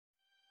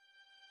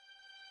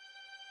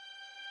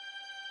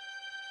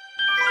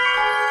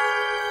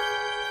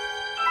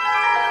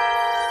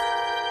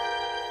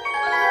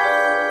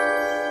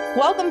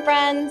Welcome,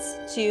 friends,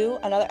 to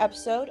another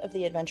episode of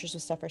the Adventures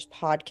with Stuffers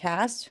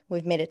podcast.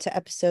 We've made it to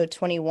episode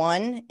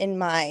 21 in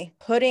my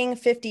putting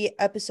 50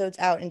 episodes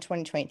out in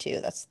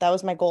 2022. That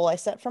was my goal I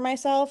set for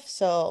myself.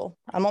 So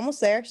I'm almost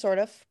there, sort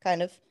of,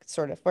 kind of,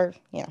 sort of. We're,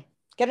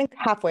 getting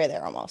halfway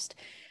there almost.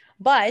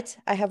 But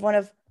I have one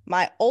of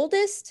my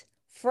oldest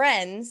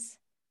friends.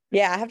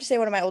 Yeah, I have to say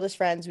one of my oldest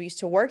friends. We used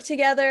to work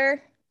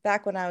together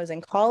back when I was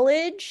in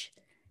college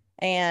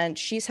and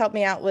she's helped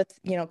me out with,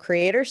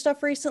 creator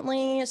stuff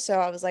recently. So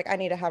I was like, I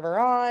need to have her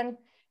on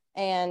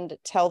and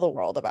tell the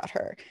world about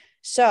her.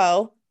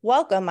 So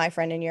welcome, my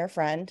friend and your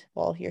friend.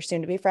 Well, your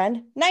soon to be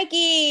friend,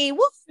 Nike. Woo!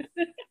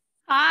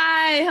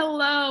 Hi,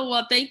 hello.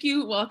 Well, thank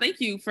you. Well,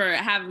 thank you for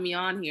having me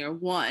on here.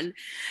 One,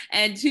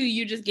 and two,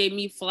 you just gave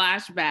me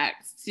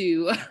flashbacks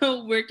to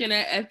working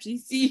at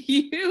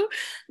FGCU. The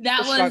That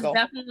was struggle.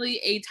 definitely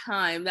a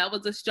time. That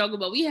was a struggle,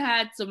 but we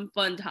had some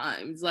fun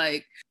times.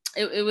 Like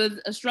it was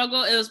a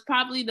struggle. It was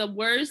probably the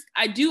worst.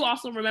 I do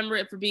also remember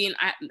it for being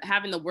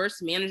having the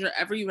worst manager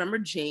ever. You remember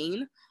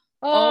Jane?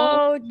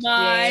 Oh Oh,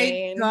 my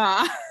Jane.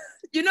 God.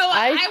 You know what?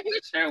 I I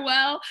wish her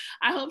well.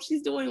 I hope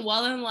she's doing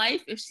well in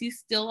life if she's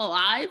still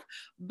alive.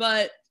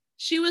 But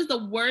she was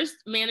the worst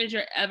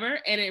manager ever.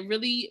 And it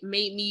really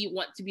made me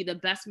want to be the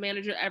best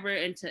manager ever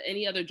into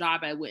any other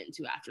job I went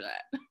into after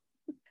that.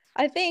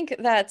 I think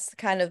that's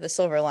kind of the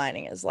silver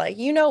lining is like,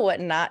 you know what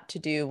not to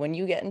do when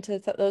you get into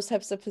those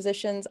types of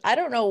positions. I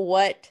don't know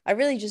I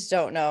really just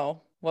don't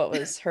know what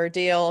was her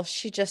deal.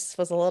 She just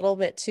was a little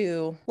bit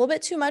too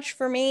much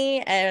for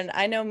me. And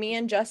I know me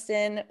and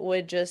Justin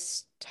would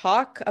just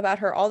talk about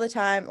her all the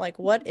time. Like,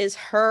 what is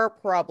her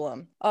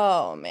problem?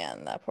 Oh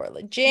man, that poor She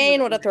was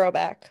Jane, what a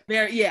throwback.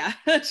 very, yeah,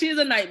 she's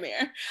a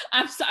nightmare.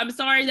 I'm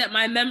sorry that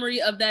my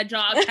memory of that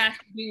job has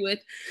to do with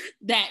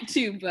that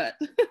too, but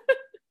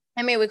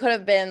I mean, we could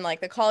have been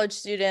like the college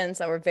students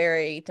that were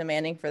very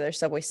demanding for their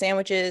Subway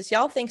sandwiches.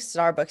 Y'all think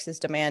Starbucks is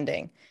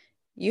demanding.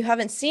 You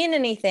haven't seen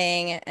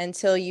anything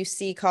until you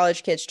see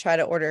college kids try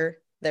to order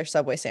their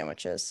Subway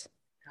sandwiches.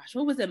 gosh,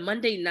 what was it?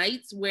 Monday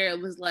nights where it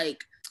was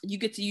like you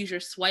get to use your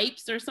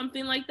swipes or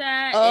something like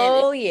that,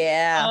 and Oh,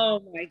 yeah.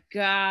 oh my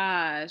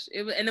gosh.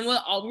 And then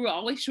we were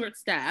always short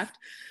staffed.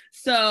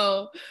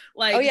 So Oh,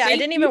 like yeah. I thank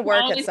didn't you even for work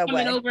at always coming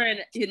Subway. over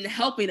and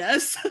helping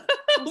us.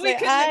 We Say,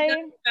 couldn't have done I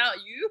it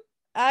without you.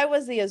 I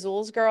was the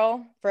Azul's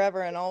girl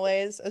forever and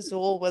always.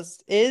 Azul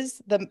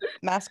is the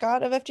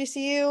mascot of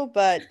FGCU,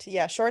 but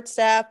yeah,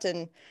 short-staffed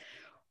and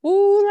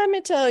ooh, let me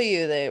tell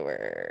you,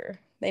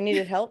 they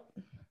needed help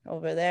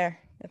over there.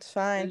 It's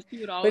fine. And she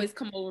would We've always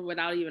come over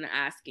without even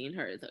asking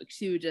her. So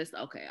she would just,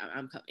 okay,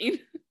 I'm coming.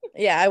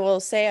 Yeah, I will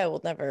say I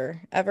will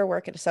never ever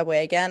work at a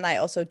Subway again. I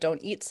also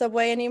don't eat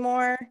Subway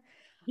anymore.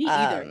 Me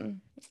either.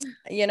 Um,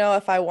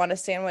 if I want a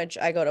sandwich,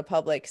 I go to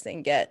Publix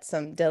and get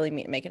some deli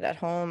meat and make it at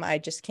home. I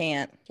just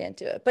can't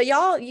do it. But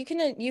y'all, you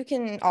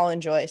can all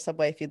enjoy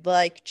Subway if you'd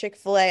like.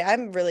 Chick-fil-A,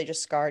 I'm really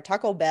just scarred.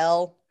 Taco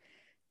Bell,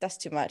 that's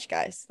too much,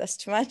 guys. That's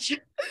too much.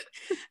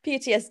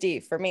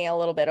 PTSD for me a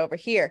little bit over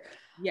here.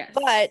 Yes.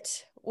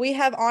 But we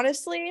have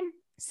honestly,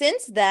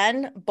 since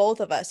then, both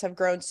of us have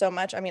grown so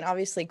much. I mean,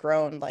 obviously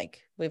grown,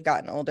 like we've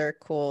gotten older,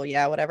 cool,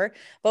 yeah, whatever.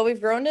 But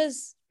we've grown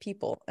as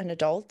people and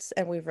adults,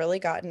 and we've really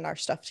gotten our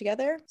stuff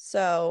together.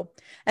 So,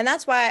 and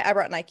that's why I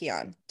brought Nike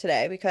on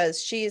today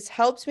because she's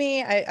helped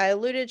me. I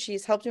alluded,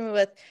 she's helped me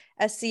with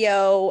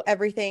SEO,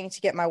 everything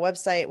to get my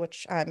website,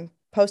 which I'm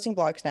posting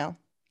blogs now.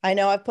 I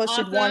know I've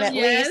posted one Awesome. at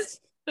Yes.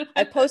 least.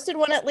 I posted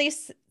one at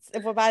least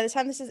by the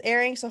time this is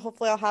airing. So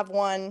hopefully I'll have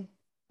one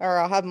or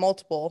I'll have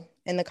multiple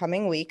in the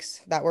coming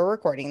weeks that we're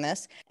recording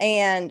this.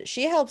 And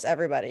she helps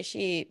everybody.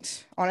 She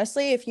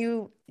honestly, if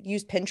you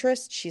use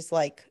Pinterest, she's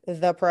like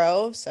the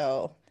pro.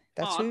 So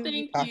that's Oh, who you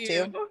thank talk you.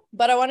 to.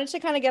 But I wanted to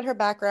kind of get her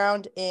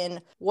background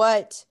in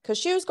because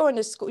she was going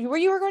to school. You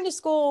were going to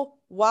school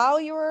while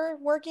you were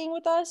working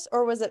with us,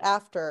 or was it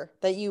after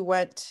that you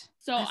went?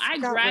 So I I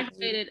forgot what you.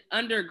 graduated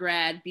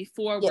undergrad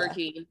before Yeah,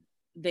 working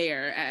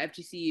there at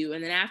FGCU,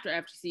 and then after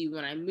FGCU,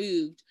 when I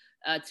moved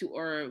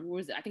or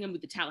was it? I think I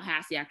moved to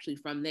Tallahassee actually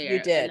from you there,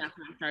 and did. that's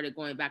when I started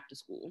going back to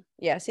school.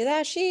 Yeah, see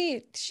that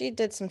she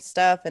did some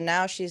stuff and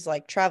now she's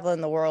like traveling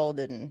the world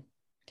and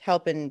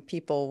helping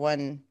people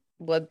one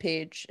web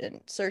page and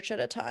search at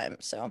a time.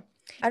 So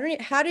I don't e-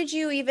 how did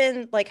you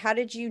even like how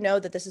did you know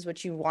that this is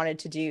what you wanted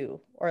to do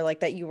or like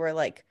that you were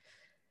like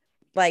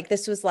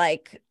this was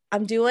like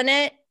I'm doing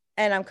it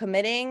and I'm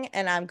committing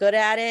and I'm good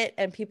at it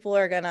and people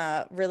are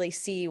gonna really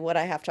see what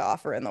I have to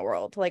offer in the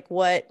world. Like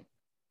where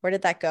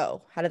did that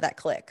go? How did that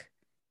click?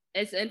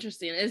 It's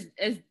interesting.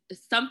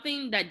 It's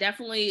something that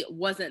definitely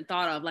wasn't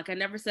thought of. Like I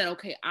never said,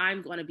 okay,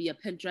 I'm going to be a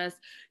Pinterest,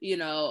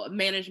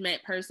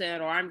 management person,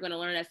 or I'm going to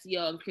learn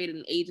SEO and create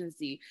an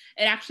agency.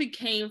 It actually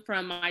came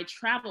from my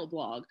travel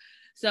blog.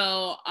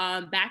 So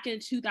back in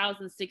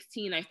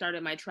 2016, I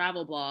started my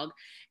travel blog.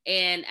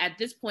 And at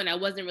this point, I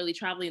wasn't really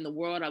traveling the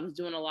world. I was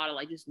doing a lot of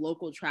like just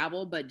local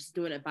travel, but just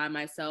doing it by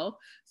myself.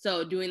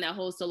 So doing that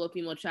whole solo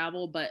female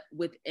travel, but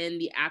within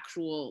the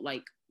actual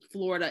like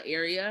Florida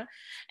area.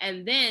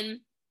 And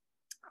then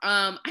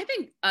I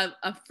think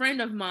a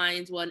friend of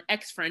mine's, well, an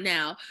ex-friend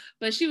now,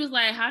 but she was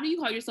like, how do you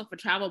call yourself a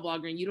travel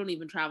blogger and you don't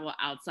even travel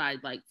outside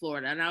like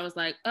Florida? And I was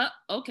like,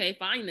 okay,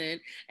 fine then.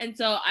 And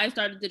so I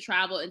started to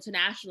travel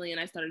internationally and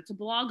I started to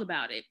blog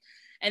about it.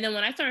 And then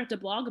when I started to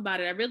blog about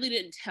it, I really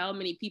didn't tell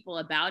many people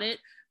about it,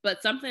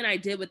 but something I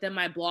did within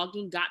my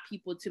blogging got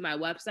people to my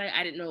website.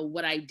 I didn't know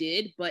what I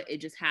did, but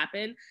it just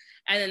happened.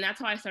 And then that's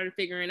how I started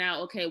figuring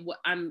out, okay, what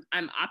I'm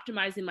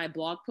optimizing my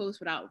blog post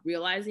without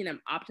realizing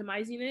I'm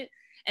optimizing it.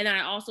 And then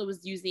I also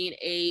was using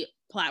a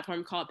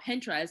platform called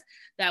Pinterest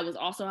that was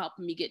also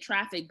helping me get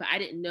traffic, but I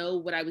didn't know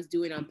what I was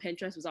doing on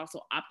Pinterest was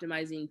also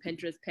optimizing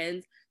Pinterest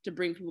pins to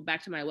bring people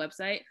back to my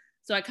website.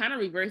 So I kind of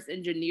reverse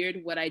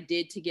engineered what I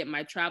did to get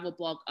my travel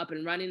blog up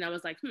and running. I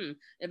was like,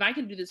 if I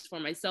can do this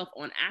for myself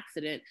on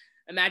accident,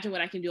 imagine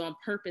what I can do on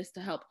purpose to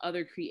help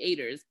other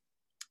creators.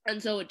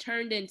 And so it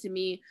turned into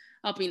me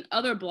helping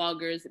other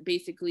bloggers,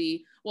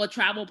 basically, well,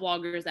 travel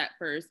bloggers at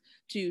first,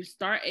 to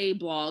start a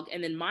blog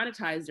and then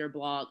monetize their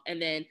blog and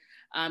then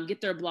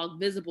get their blog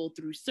visible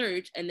through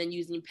search, and then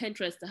using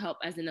Pinterest to help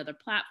as another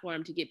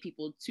platform to get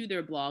people to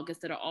their blog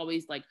instead of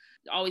always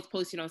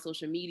posting on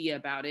social media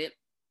about it,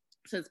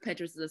 since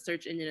Pinterest is a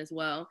search engine as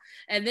well.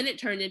 And then it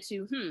turned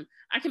into,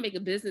 I can make a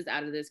business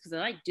out of this because I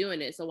like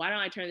doing it. So why don't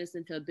I turn this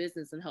into a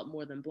business and help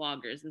more than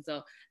bloggers? And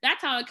so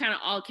that's how it kind of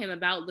all came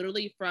about,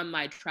 literally from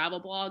my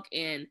travel blog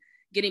and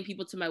getting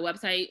people to my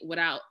website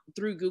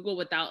through Google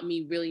without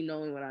me really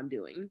knowing what I'm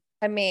doing.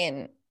 I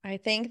mean, I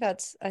think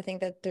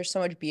that there's so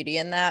much beauty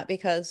in that,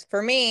 because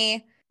for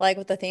me, like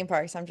with the theme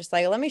parks, I'm just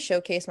like, let me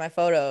showcase my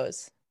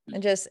photos.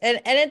 And just and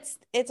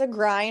it's a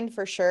grind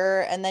for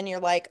sure. And then you're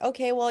like,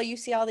 okay, well, you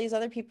see all these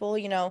other people,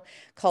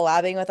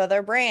 collabing with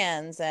other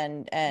brands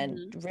and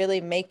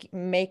really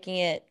making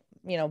it,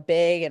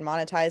 big and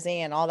monetizing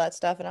and all that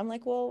stuff. And I'm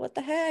like, well, what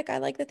the heck? I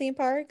like the theme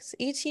parks.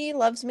 ET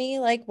loves me.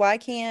 Like, why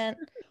can't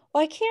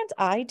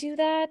I do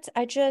that?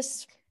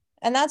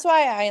 And that's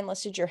why I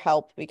enlisted your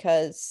help,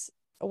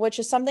 which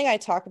is something I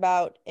talk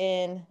about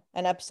in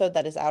an episode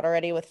that is out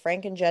already with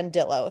Frank and Jen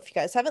Dillow. If you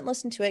guys haven't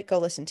listened to it, go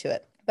listen to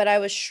it. But I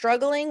was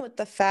struggling with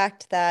the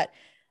fact that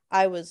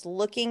I was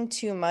looking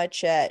too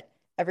much at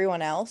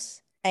everyone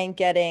else and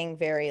getting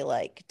very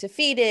like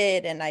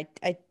defeated. And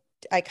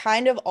I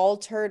kind of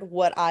altered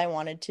what I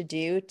wanted to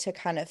do to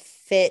kind of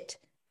fit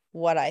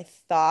what I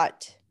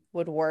thought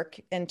would work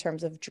in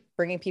terms of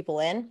bringing people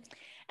in. And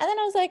then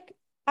I was like,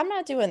 I'm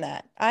not doing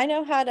that. I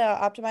know how to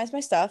optimize my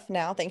stuff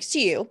now, thanks to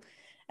you.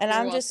 And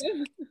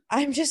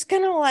I'm just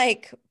gonna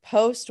like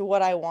post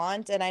what I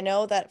want. And I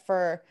know that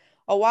for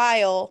a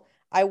while,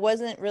 I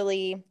wasn't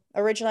really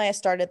originally I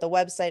started the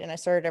website and I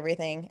started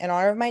everything in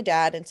honor of my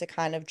dad and to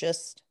kind of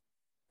just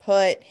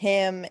put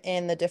him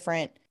in the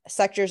different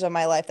sectors of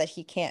my life that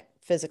he can't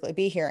physically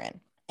be here in.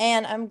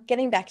 And I'm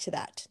getting back to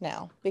that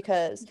now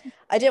because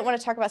I didn't want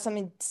to talk about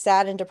something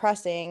sad and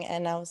depressing.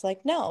 And I was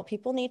like, no,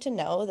 people need to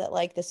know that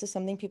like this is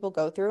something people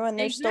go through and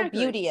there's still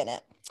beauty in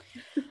it.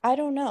 I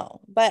don't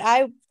know,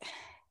 but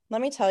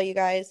let me tell you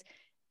guys,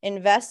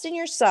 invest in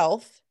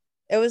yourself.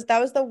 That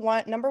was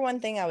the number one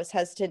thing I was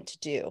hesitant to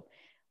do.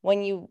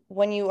 When you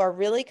are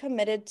really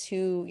committed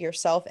to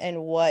yourself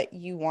and what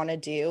you want to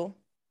do,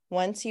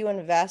 once you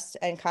invest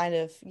and kind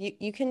of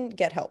you can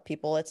get help,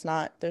 people.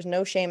 There's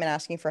no shame in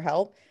asking for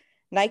help.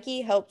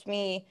 Nike helped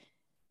me.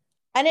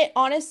 And it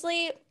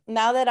honestly,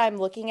 now that I'm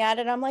looking at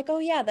it, I'm like, oh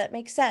yeah, that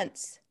makes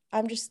sense.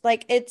 I'm just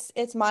like,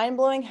 it's mind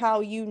blowing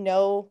how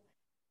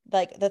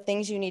like the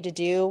things you need to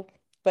do,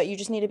 but you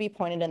just need to be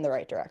pointed in the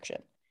right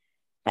direction.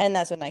 And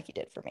that's what Nike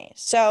did for me.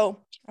 So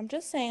I'm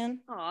just saying.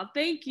 Oh,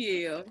 thank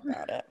you.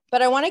 About it.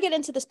 But I want to get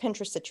into this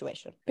Pinterest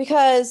situation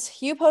because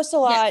you post a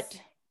lot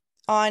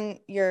on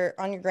your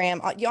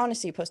gram.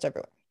 You post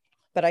everywhere,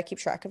 but I keep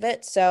track of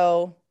it.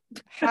 So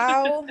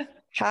how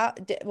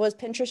was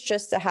Pinterest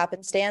just a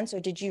happenstance, or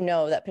did you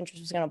know that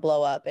Pinterest was going to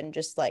blow up and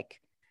just like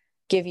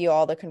give you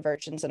all the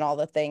conversions and all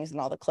the things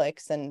and all the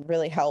clicks and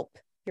really help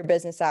your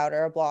business out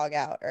or a blog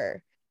out?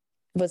 Or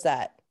was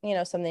that,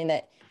 something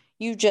that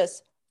you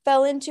just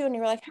fell into and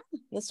you were like,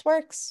 this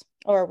works?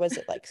 Or was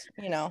it like,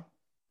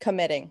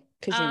 committing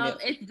because you knew?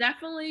 It's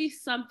definitely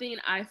something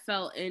I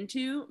fell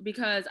into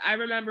because I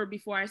remember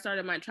before I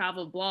started my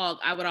travel blog,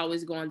 I would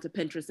always go onto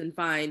Pinterest and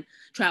find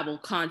travel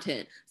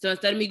content. So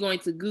instead of me going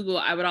to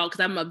Google, because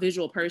I'm a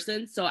visual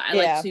person, so I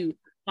like to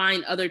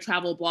find other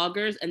travel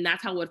bloggers, and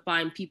that's how I would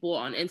find people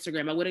on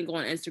Instagram. I wouldn't go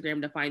on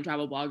Instagram to find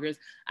travel bloggers.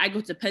 I go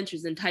to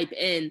Pinterest and type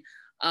in,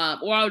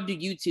 or I'll do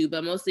YouTube,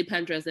 but mostly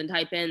Pinterest, and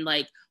type in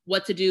like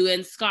what to do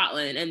in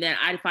Scotland, and then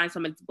I'd find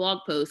someone's blog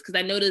post. Because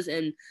I notice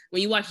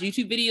when you watch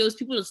YouTube videos,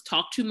 people just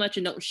talk too much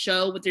and don't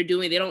show what they're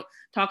doing. They don't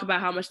talk about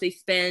how much they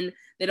spend.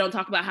 They don't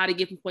talk about how to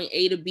get from point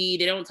A to B.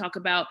 They don't talk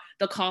about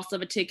the cost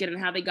of a ticket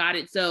and how they got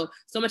it. So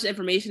much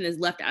information is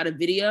left out of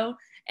video.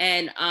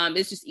 And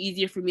it's just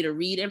easier for me to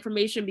read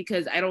information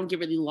because I don't get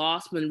really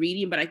lost when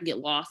reading, but I can get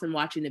lost in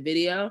watching the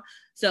video.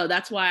 So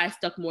that's why I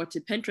stuck more to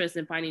Pinterest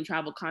and finding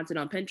travel content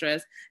on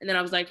Pinterest. And then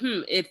I was like,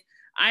 if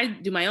I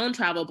do my own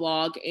travel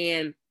blog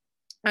and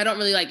I don't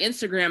really like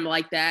Instagram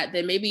like that,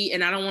 then maybe,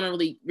 and I don't want to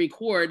really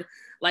record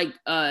like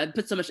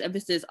put so much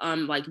emphasis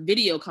on like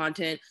video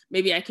content,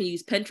 maybe I can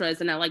use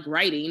Pinterest, and I like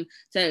writing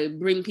to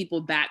bring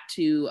people back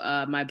to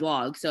my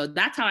blog. So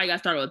that's how I got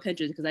started with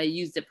Pinterest, because I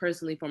used it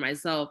personally for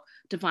myself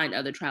to find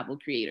other travel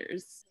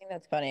creators. I think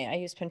that's funny. I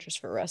use Pinterest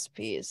for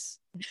recipes.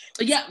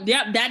 Yeah,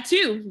 that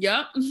too.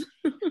 Yep.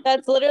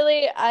 That's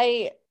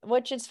literally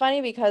which is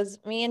funny because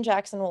me and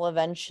Jackson will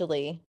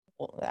eventually,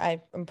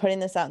 I'm putting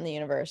this out in the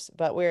universe,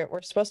 but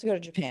we're supposed to go to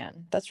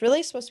Japan. That's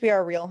really supposed to be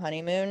our real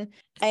honeymoon.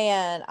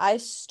 And I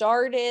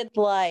started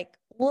like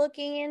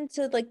looking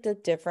into like the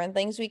different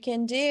things we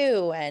can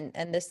do and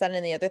this, that,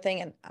 and the other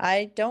thing. And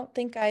I don't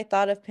think I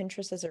thought of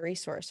Pinterest as a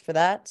resource for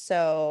that.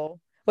 So,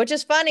 which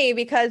is funny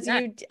because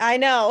Yeah. I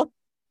know.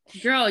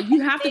 Girl,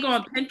 you have to go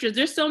on Pinterest.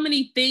 There's so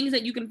many things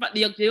that you can find.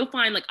 You'll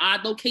find like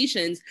odd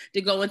locations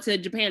to go into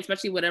Japan,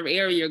 especially whatever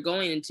area you're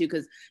going into,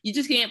 because you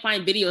just can't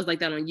find videos like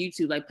that on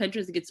YouTube. Like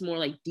Pinterest gets more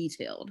like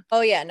detailed.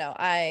 Oh yeah, no,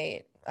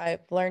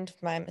 I've learned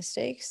my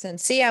mistakes, and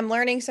see, I'm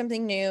learning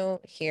something new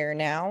here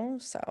now.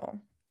 So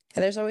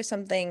there's always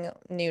something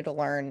new to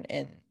learn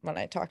in when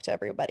I talk to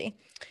everybody.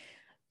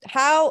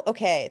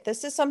 Okay,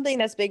 this is something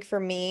that's big for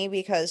me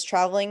because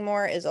traveling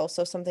more is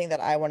also something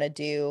that I want to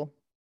do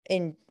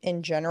in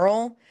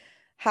general.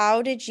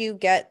 How did you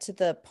get to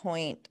the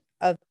point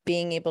of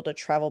being able to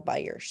travel by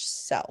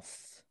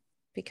yourself?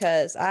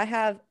 Because I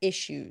have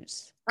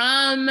issues.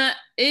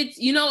 It's,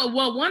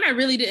 well, one,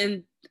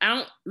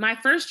 my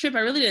first trip,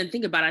 I really didn't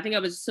think about it. I think I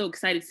was so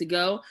excited to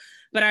go,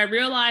 but I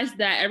realized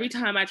that every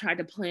time I tried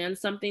to plan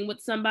something with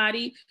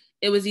somebody,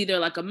 it was either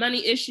like a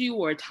money issue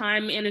or a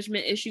time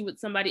management issue with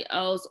somebody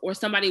else, or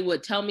somebody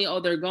would tell me, oh,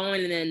 they're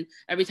going. And then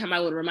every time I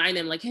would remind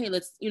them like, hey,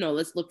 let's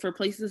look for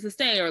places to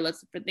stay or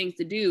let's look for things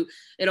to do,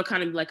 it'll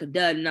kind of be like a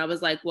dud. And I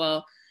was like,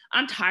 well,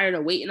 I'm tired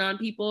of waiting on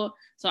people.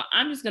 So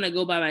I'm just going to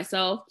go by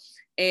myself.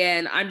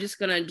 And I'm just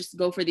gonna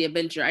go for the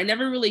adventure.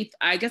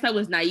 I guess I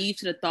was naive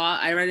to the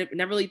thought. I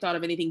never really thought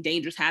of anything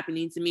dangerous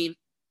happening to me.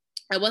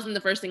 It wasn't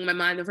the first thing in my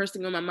mind. The first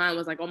thing in my mind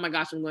was like, oh my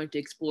gosh, I'm going to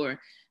explore.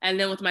 And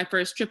then with my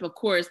first trip, of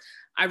course,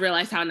 I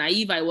realized how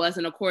naive I was.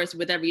 And of course,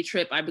 with every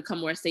trip, I become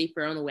more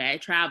safer on the way I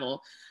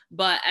travel.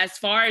 But as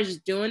far as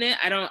doing it,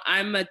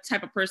 I'm a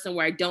type of person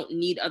where I don't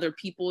need other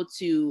people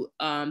to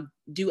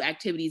do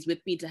activities with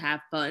me to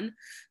have fun.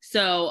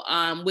 So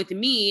with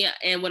me,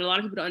 and what a lot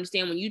of people don't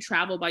understand, when you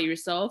travel by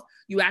yourself,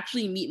 you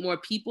actually meet more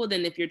people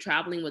than if you're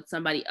traveling with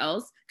somebody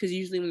else. Because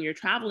usually when you're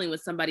traveling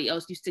with somebody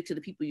else, you stick to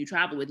the people you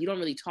travel with. You don't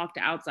really talk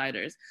to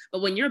outsiders.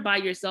 But when you're by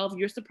yourself,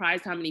 you're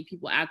surprised how many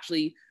people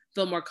actually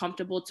feel more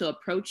comfortable to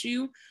approach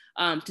you,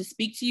 to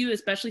speak to you,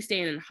 especially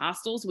staying in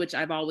hostels, which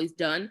I've always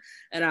done.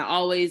 And I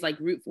always like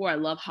root for. I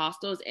love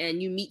hostels.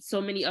 And you meet so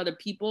many other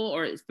people,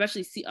 or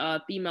especially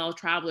female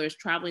travelers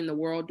traveling the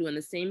world doing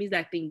the same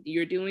exact thing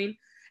you're doing.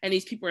 And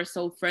these people are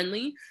so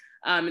friendly.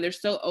 And they're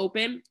so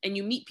open, and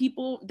you meet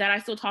people that I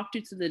still talk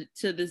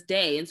to this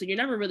day. And so you're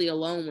never really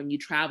alone when you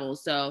travel.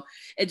 So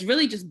it's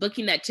really just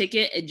booking that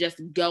ticket and just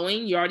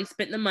going. You already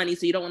spent the money,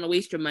 so you don't want to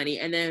waste your money.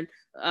 And then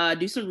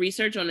do some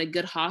research on a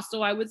good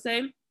hostel, I would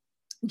say,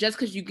 just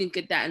because you can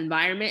get that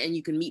environment and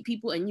you can meet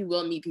people, and you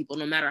will meet people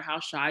no matter how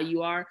shy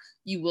you are.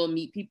 You will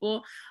meet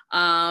people.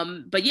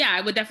 But yeah,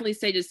 I would definitely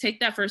say just take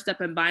that first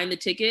step in buying the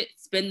ticket,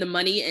 spend the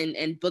money,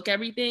 and book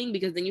everything,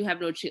 because then you have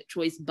no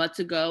choice but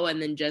to go,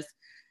 and then just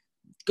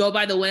go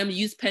by the whim.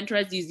 Use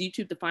Pinterest, use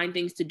YouTube to find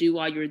things to do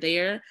while you're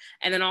there.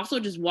 And then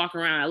also just walk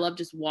around. I love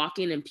just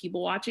walking and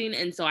people watching.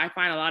 And so I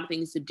find a lot of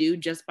things to do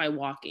just by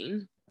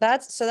walking.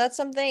 That's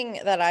something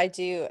that I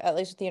do, at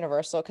least with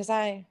Universal, because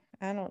I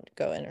don't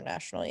go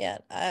international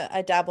yet.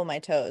 I dabble my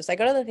toes. I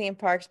go to the theme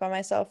parks by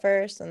myself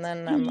first, and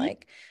then I'm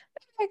like,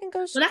 I can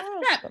go So that's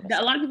a step.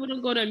 A lot of people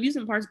don't go to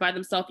amusement parks by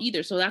themselves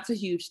either. So that's a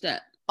huge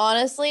step.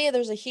 Honestly,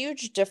 there's a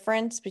huge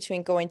difference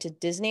between going to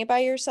Disney by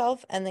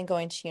yourself and then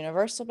going to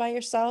Universal by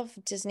yourself.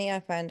 Disney, I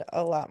find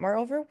a lot more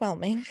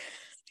overwhelming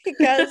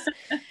because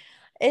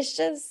it's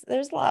just,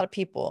 there's a lot of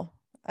people.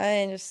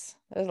 There's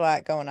a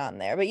lot going on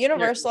there. But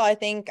Universal, I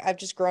think I've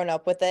just grown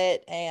up with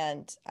it,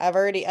 and I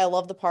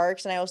love the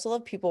parks, and I also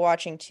love people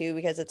watching too,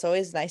 because it's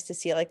always nice to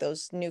see like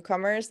those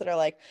newcomers that are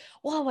like,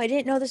 whoa, I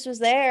didn't know this was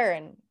there.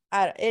 And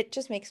it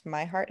just makes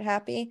my heart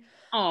happy.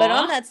 Aww. But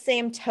on that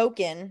same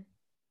token,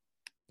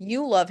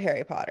 you love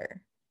Harry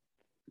Potter.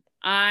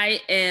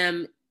 I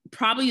am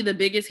probably the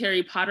biggest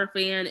Harry Potter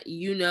fan.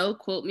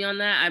 Quote me on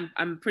that.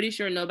 I'm pretty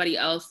sure nobody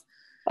else.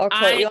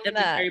 I am a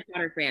Harry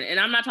Potter fan,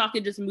 and I'm not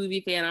talking just movie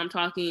fan. I'm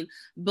talking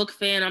book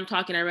fan. I'm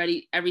talking I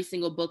read every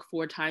single book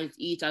 4 times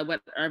each. I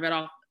read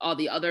all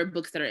the other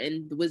books that are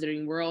in the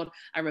Wizarding world.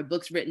 I read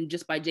books written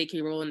just by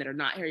J.K. Rowling that are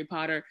not Harry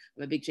Potter.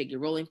 I'm a big J.K.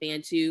 Rowling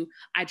fan too.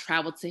 I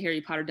traveled to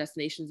Harry Potter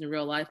destinations in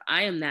real life.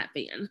 I am that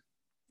fan.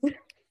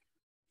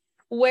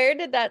 Where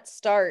did that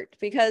start?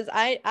 Because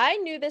I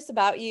knew this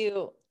about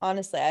you.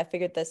 Honestly, I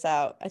figured this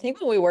out. I think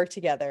when we worked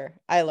together,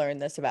 I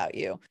learned this about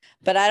you,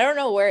 but I don't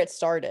know where it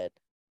started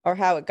or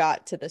how it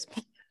got to this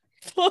point.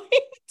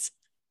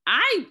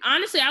 I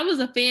was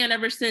a fan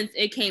ever since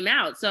it came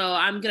out. So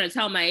I'm going to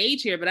tell my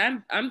age here, but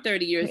I'm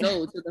 30 years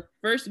old. So the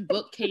first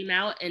book came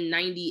out in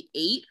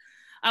 98.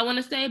 I want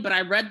to say, but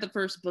I read the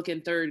first book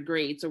in third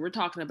grade. So we're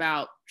talking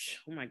about,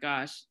 oh my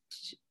gosh.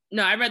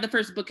 No, I read the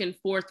first book in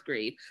fourth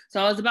grade. So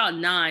I was about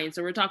 9.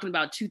 So we're talking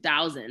about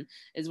 2000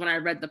 is when I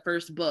read the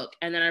first book.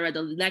 And then I read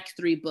the next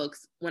 3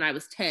 books when I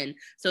was 10.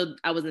 So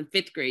I was in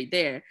 5th grade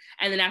there.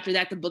 And then after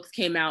that, the books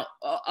came out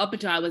up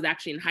until I was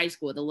actually in high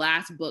school. The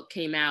last book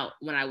came out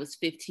when I was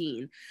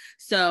 15.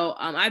 So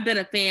I've been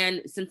a fan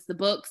since the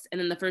books.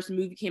 And then the first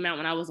movie came out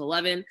when I was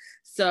 11.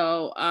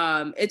 So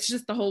it's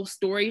just the whole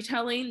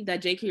storytelling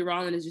that J.K.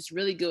 Rowling is just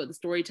really good with the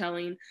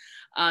storytelling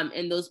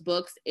in those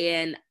books.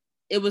 And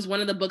it was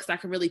one of the books I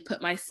could really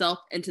put myself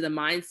into the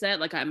mindset.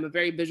 Like, I'm a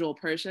very visual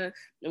person,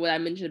 and what I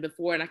mentioned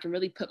before, and I can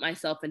really put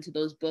myself into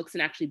those books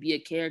and actually be a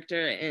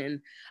character. And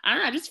I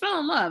don't know, I just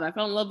fell in love. I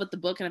fell in love with the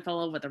book, and I fell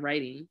in love with the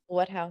writing.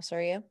 What house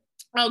are you?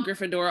 Oh,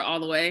 Gryffindor all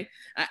the way.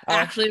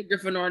 Actually,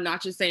 Gryffindor,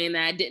 not just saying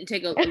that. I didn't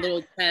take a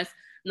little test.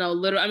 No,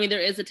 I mean, there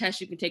is a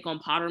test you can take on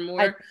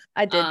Pottermore.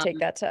 I did take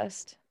that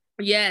test.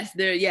 Yes,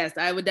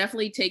 I would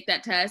definitely take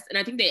that test. And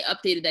I think they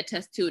updated that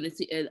test too, and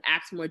it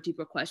asks more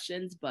deeper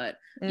questions. But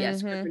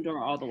yes, Gryffindor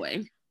all the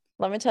way.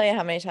 Let me tell you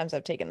how many times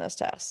I've taken this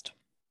test.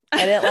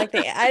 I didn't like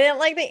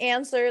the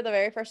answer the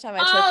very first time I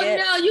took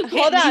it. Oh no, you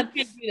can't. Hold on.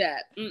 You can't do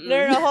that.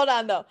 No, hold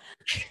on though.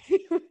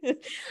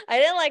 I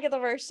didn't like it the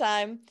first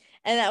time,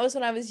 and that was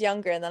when I was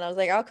younger. And then I was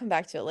like, I'll come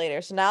back to it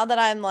later. So now that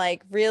I'm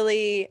like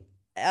really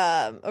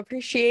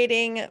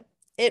appreciating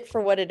it for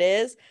what it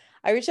is,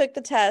 I retook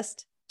the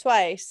test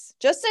twice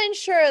just to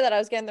ensure that I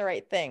was getting the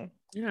right thing.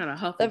 You're not a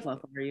Hufflepuff,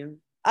 are you?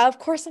 Of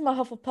course I'm a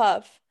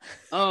Hufflepuff.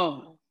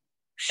 Oh,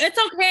 it's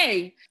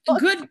okay.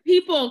 Good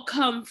people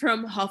come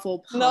from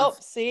Hufflepuff.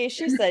 Nope. See,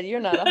 she said you're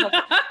not a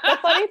Hufflepuff. The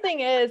funny thing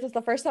is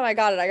the first time I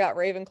got it, I got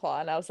Ravenclaw,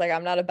 and I was like,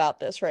 I'm not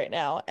about this right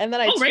now. And then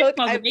I've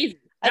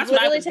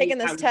literally taken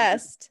this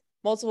test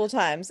multiple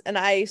times, and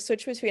I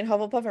switched between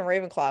Hufflepuff and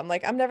Ravenclaw. I'm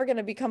like, I'm never going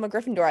to become a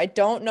Gryffindor. I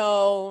don't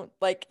know.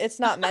 Like,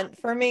 it's not meant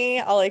for me.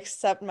 I'll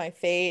accept my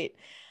fate.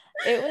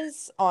 It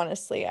was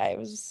honestly, it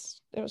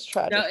was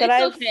tragic. No,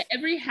 it's okay.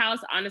 Every house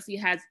honestly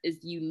has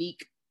its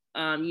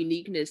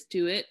uniqueness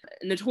to it.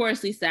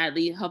 Notoriously,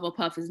 sadly,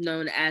 Hufflepuff is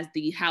known as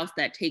the house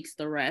that takes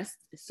the rest.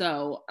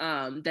 So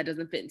that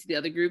doesn't fit into the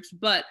other groups.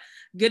 But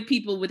good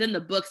people within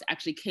the books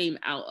actually came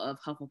out of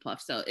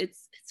Hufflepuff. So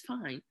it's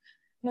fine.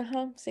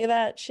 See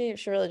that? She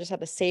really just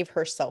had to save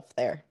herself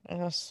there.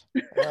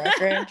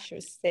 She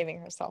was saving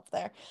herself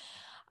there.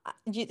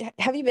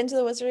 Have you been to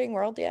the Wizarding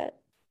World yet?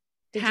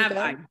 Have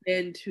I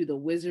been to the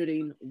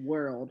Wizarding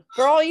World?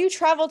 Girl, you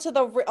traveled to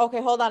the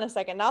okay, hold on a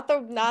second. Not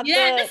the not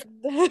the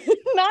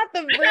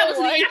real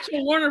one. The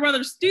actual Warner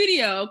Brothers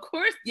studio. Of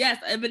course, yes,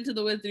 I've been to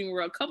the Wizarding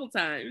World a couple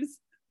times.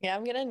 Yeah,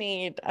 I'm gonna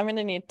need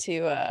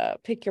to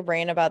pick your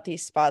brain about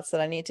these spots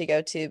that I need to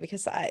go to,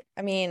 because I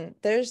mean,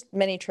 there's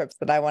many trips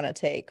that I want to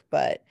take,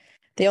 but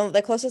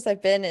the closest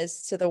I've been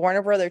is to the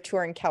Warner Brothers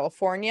tour in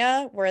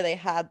California, where they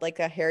had like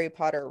a Harry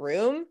Potter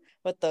room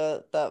with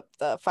the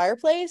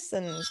fireplace,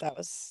 and that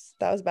was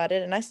about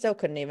it. And I still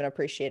couldn't even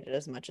appreciate it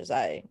as much as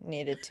I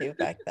needed to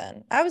back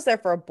then. I was there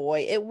for a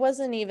boy. It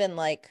wasn't even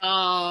like,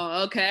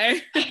 oh,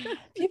 okay.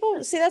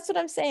 People see, that's what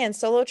I'm saying.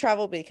 Solo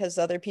travel, because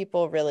other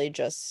people really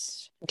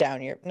just not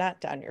down your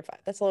vibe.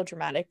 That's a little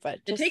dramatic, but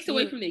it takes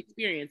away from the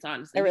experience,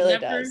 honestly. It really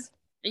does.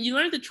 And you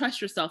learn to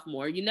trust yourself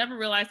more. You never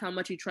realize how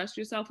much you trust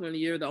yourself when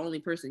you're the only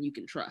person you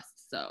can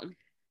trust. So,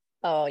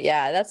 oh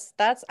yeah,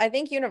 that's I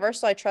think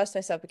Universal, I trust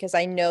myself because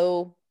I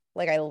know,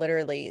 like, I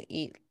literally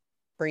eat,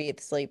 breathe,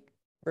 sleep,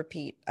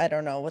 repeat. I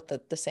don't know what the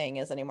saying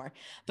is anymore,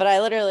 but I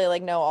literally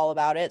like know all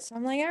about it. So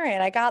I'm like, all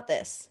right, I got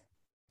this.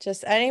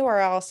 Just anywhere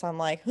else, I'm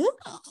like,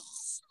 huh?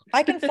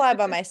 I can fly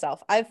by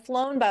myself. I've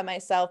flown by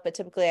myself, but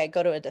typically I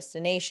go to a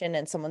destination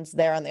and someone's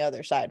there on the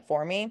other side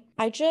for me.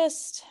 I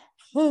don't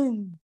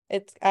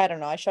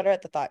know. I shudder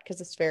at the thought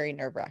because it's very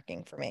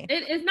nerve-wracking for me.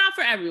 It's not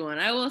for everyone.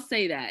 I will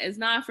say that. It's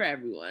not for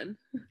everyone.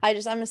 I'm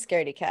a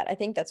scaredy cat. I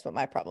think that's what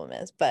my problem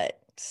is. But,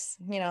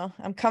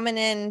 I'm coming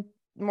in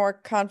more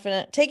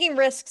confident, taking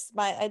risks.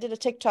 I did a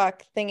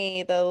TikTok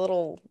thingy, the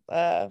little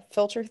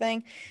filter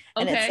thing.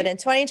 And it said in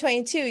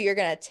 2022, you're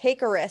going to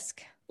take a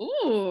risk.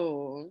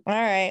 Ooh. All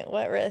right.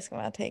 What risk am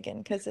I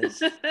taking? Because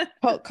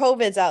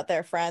COVID's out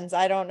there, friends.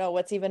 I don't know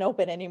what's even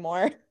open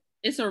anymore.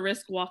 It's a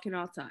risk walking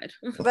outside.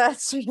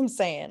 That's what I'm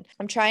saying.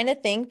 I'm trying to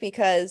think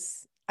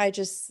because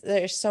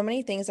there's so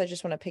many things I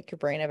just want to pick your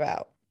brain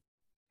about,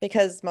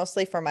 because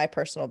mostly for my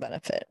personal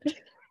benefit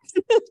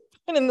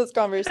and in this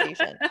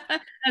conversation.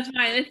 That's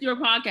fine. It's your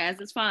podcast.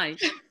 It's fine.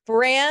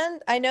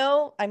 Brand,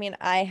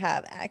 I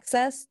have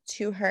access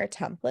to her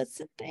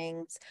templates and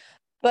things,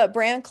 but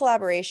brand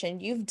collaboration,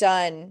 you've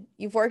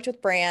worked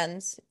with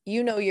brands,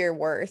 your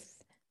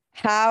worth.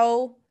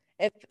 How,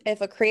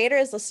 if a creator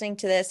is listening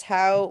to this,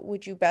 how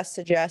would you best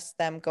suggest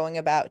them going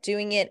about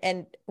doing it?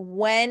 And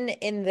when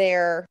in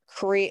their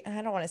I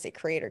don't want to say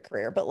creator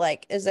career, but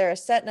like, is there a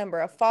set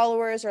number of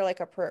followers or like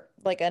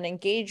an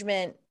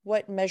engagement?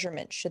 What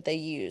measurement should they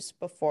use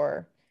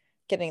before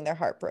getting their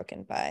heart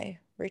broken by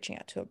reaching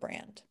out to a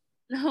brand?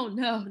 No,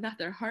 no, not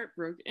their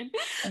heartbroken.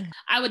 Mm.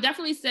 I would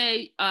definitely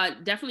say,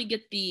 definitely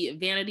get the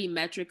vanity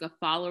metric of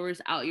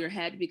followers out your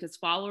head, because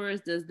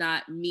followers does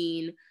not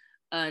mean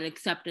an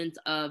acceptance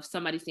of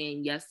somebody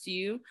saying yes to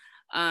you.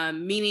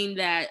 Meaning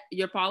that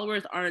your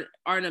followers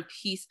aren't a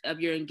piece of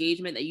your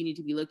engagement that you need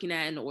to be looking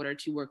at in order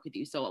to work with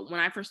you. So when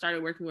I first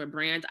started working with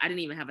brands, I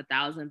didn't even have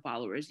 1,000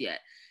 followers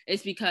yet.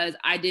 It's because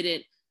I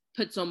didn't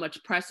put so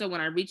much pressure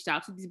when I reached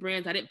out to these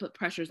brands. I didn't put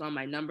pressures on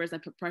my numbers. I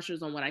put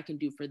pressures on what I can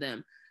do for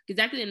them.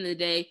 Because at the end of the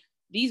day,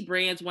 these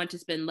brands want to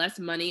spend less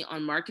money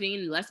on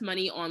marketing, less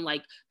money on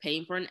like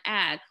paying for an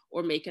ad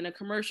or making a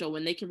commercial,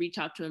 when they can reach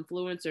out to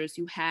influencers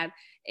who have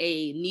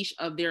a niche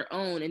of their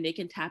own and they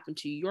can tap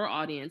into your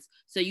audience.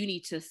 So you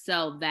need to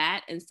sell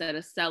that instead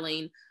of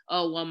selling,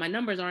 oh, well, my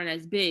numbers aren't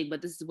as big,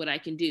 but this is what I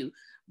can do.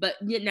 But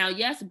now,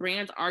 yes,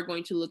 brands are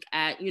going to look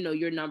at,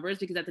 your numbers,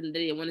 because at the end of the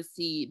day,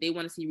 they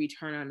want to see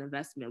return on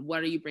investment.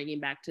 What are you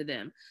bringing back to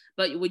them?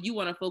 But what you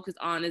want to focus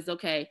on is,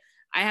 okay,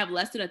 I have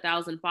less than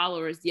 1,000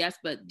 followers, yes,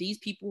 but these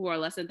people who are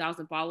less than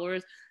 1,000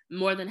 followers,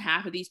 more than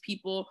half of these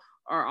people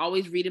are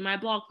always reading my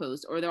blog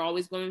post, or they're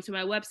always going to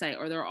my website,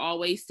 or they're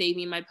always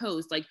saving my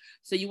post. Like,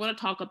 so you want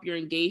to talk up your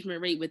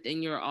engagement rate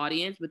within your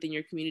audience, within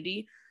your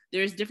community.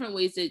 There's different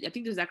ways that, I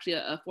think there's actually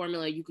a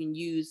formula you can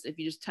use if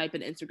you just type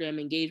in Instagram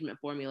engagement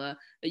formula,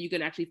 that you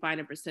can actually find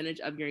a percentage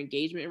of your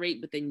engagement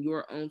rate within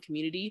your own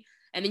community.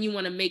 And then you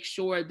want to make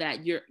sure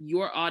that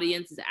your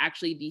audience is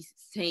actually the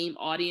same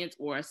audience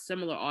or a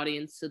similar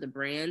audience to the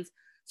brands.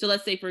 So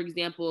let's say, for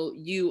example,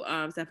 you,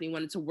 Stephanie,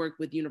 wanted to work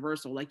with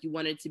Universal, like you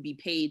wanted to be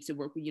paid to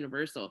work with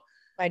Universal.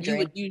 My You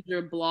would dream. use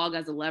your blog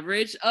as a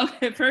leverage.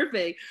 Okay,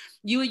 perfect.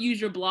 You would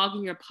use your blog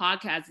and your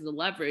podcast as a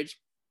leverage,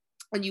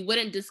 and you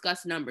wouldn't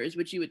discuss numbers.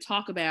 What you would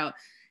talk about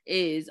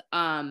is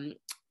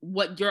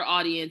what your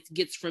audience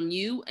gets from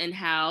you, and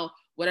how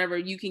whatever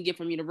you can get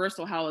from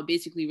Universal, how it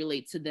basically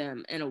relates to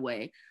them in a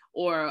way.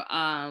 Or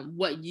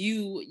what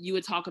you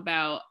would talk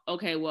about,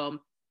 okay,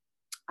 well,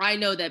 I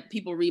know that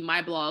people read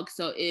my blog,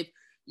 so if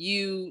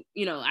I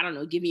don't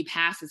know, give me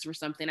passes for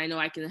something, I know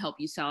I can help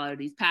you sell out of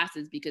these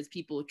passes, because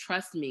people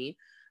trust me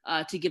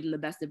to give them the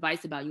best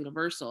advice about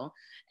Universal,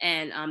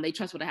 and they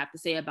trust what I have to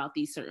say about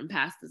these certain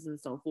passes and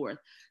so forth.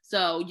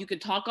 So you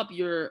could talk up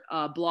your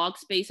blog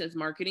space as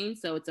marketing.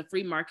 So it's a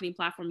free marketing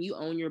platform. You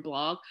own your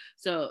blog,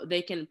 so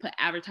they can put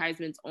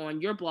advertisements on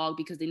your blog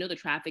because they know the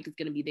traffic is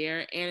going to be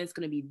there, and it's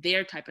going to be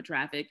their type of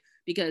traffic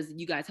because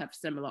you guys have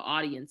similar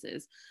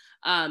audiences.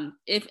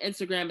 If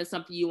Instagram is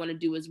something you want to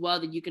do as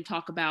well, then you can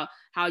talk about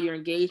how your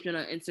engagement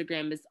on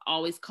Instagram is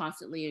always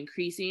constantly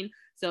increasing.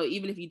 So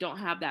even if you don't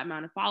have that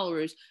amount of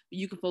followers,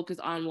 you can focus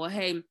on, well,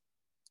 hey,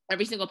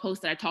 every single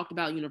post that I talked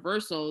about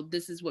Universal,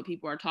 this is what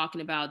people are talking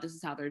about. This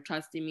is how they're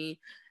trusting me,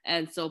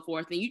 and so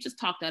forth. And you just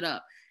talk that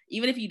up.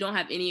 Even if you don't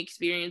have any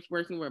experience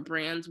working with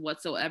brands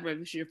whatsoever, if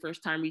it's your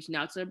first time reaching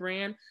out to a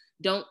brand,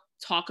 don't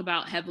talk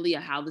about heavily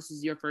how this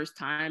is your first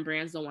time.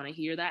 Brands don't want to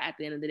hear that. At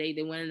the end of the day,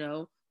 they want to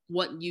know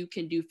what you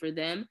can do for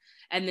them,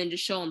 and then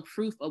just show them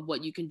proof of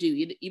what you can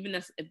do. Even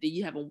if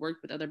you haven't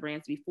worked with other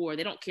brands before,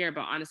 they don't care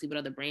about honestly what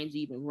other brands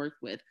you even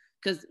worked with,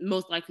 because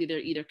most likely they're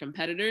either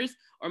competitors,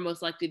 or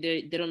most likely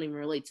they don't even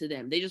relate to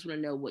them. They just want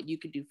to know what you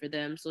could do for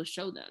them, so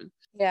show them.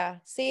 Yeah.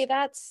 See,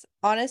 that's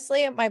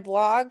honestly my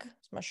blog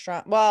is my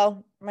strong.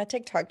 Well, my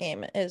TikTok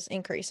game is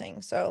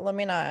increasing. So let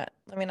me not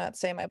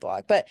say my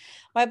blog, but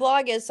my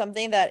blog is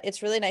something that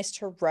it's really nice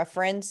to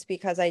reference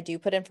because I do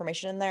put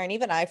information in there and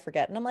even I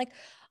forget. And I'm like,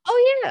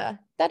 oh yeah,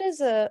 that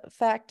is a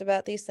fact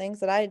about these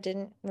things that I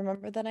didn't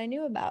remember that I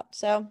knew about.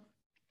 So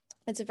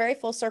it's a very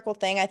full circle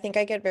thing. I think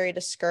I get very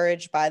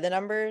discouraged by the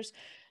numbers.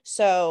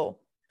 So,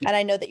 and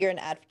I know that you're an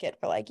advocate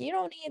for like, you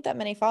don't need that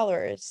many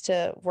followers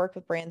to work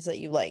with brands that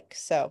you like.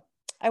 So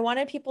I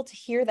wanted people to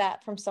hear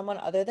that from someone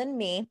other than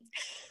me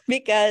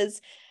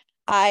because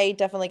I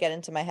definitely get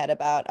into my head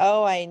about,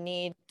 oh, I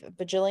need a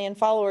bajillion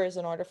followers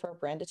in order for a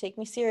brand to take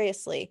me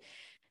seriously.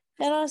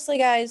 And honestly,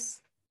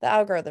 guys, the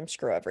algorithms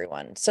screw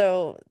everyone.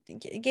 So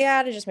you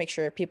gotta just make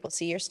sure people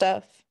see your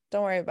stuff.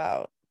 Don't worry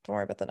about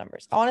the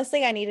numbers.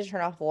 Honestly, I need to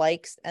turn off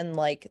likes and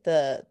like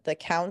the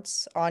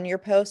counts on your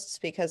posts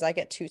because I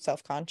get too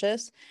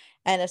self-conscious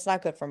and it's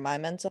not good for my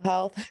mental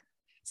health.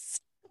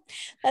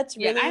 That's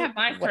Yeah, I really have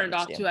mine what I turned need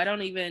to off do. too. I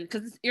don't even,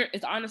 because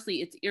it's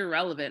honestly, it's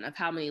irrelevant of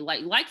how many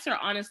likes are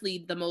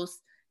honestly the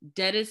most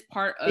deadest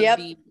part of Yep.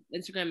 the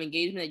Instagram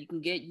engagement that you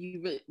can get.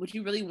 What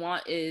you really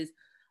want is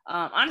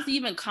honestly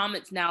even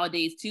comments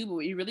nowadays too. But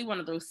what you really want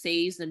are those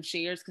saves and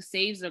shares, because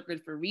saves are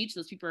good for reach.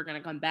 Those people are going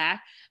to come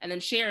back, and then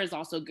share is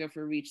also good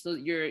for reach. So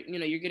you're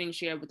getting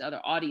shared with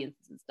other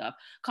audiences and stuff.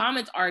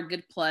 Comments are a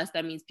good plus.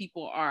 That means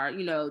people are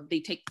they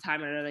take the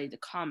time out of their day to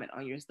comment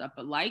on your stuff.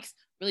 But likes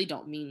really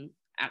don't mean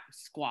at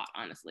squat,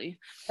 honestly.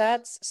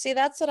 That's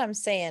what I'm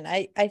saying.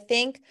 I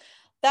think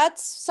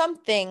that's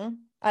something,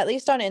 at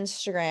least on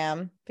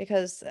Instagram,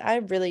 because I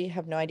really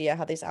have no idea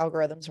how these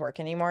algorithms work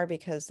anymore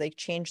because they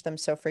change them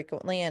so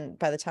frequently, and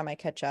by the time I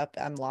catch up,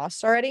 I'm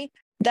lost already.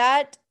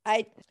 That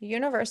I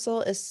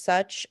Universal is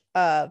such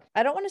a,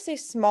 I don't want to say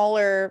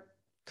smaller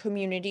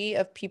community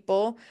of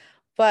people,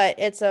 but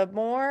it's a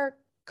more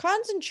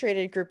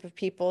concentrated group of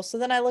people. So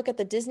then I look at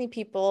the Disney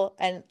people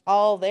and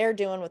all they're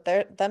doing with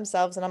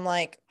themselves, and I'm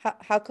like,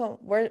 how come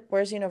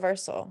where's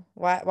Universal?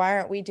 Why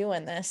aren't we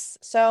doing this?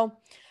 So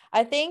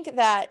I think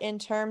that in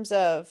terms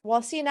of,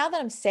 well, see, now that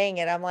I'm saying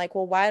it, I'm like,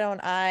 well, why don't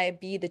I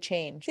be the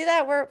change? See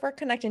that we're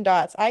connecting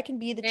dots. I can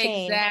be the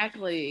change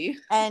Exactly.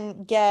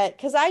 and get,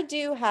 because I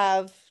do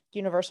have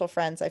Universal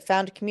friends. I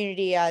found a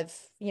community. I've,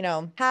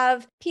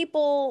 have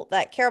people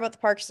that care about the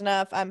parks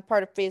enough. I'm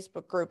part of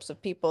Facebook groups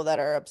of people that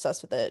are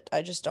obsessed with it.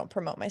 I just don't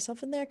promote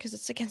myself in there because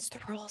it's against the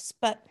rules,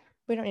 but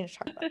we don't need to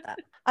talk about that.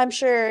 I'm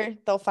sure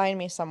they'll find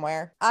me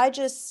somewhere. I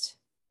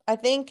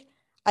think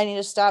I need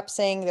to stop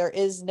saying there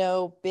is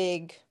no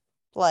big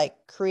like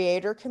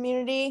creator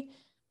community,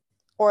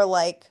 or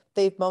like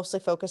they've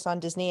mostly focused on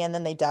Disney and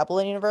then they dabble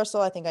in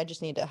Universal. I think I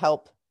just need to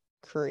help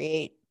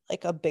create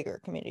like a bigger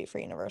community for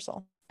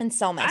Universal and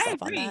sell I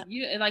myself on agree. that.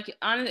 You like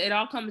honestly, it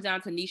all comes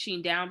down to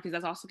niching down, because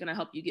that's also going to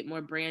help you get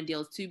more brand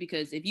deals too.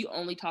 Because if you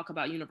only talk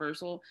about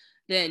Universal,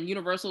 then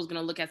Universal is going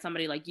to look at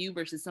somebody like you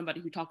versus somebody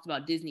who talks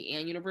about Disney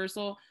and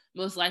Universal.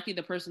 Most likely,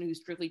 the person who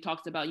strictly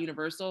talks about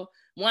Universal,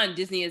 one,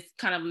 Disney is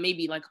kind of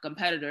maybe like a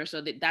competitor,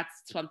 so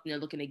that's something they're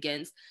looking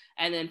against.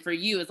 And then for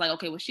you, it's like,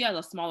 okay, well, she has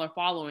a smaller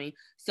following,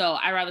 so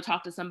I rather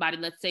talk to somebody,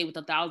 let's say, with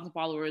 1,000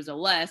 followers or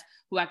less,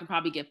 who I can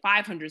probably get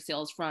 500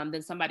 sales from,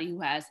 than somebody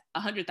who has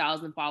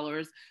 100,000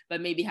 followers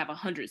but maybe have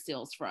 100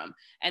 sales from.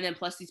 And then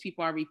plus these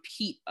people are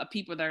repeat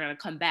people that are going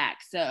to come back.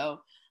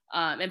 So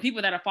and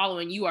people that are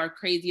following you are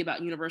crazy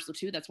about Universal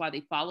too. That's why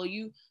they follow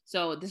you.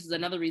 So this is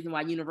another reason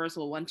why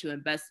Universal will want to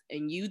invest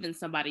in you than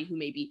somebody who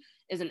maybe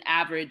is an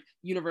average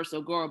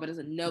Universal girl but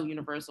doesn't know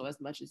Universal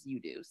as much as you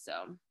do.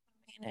 So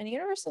And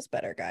Universal's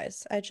better,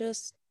 guys. If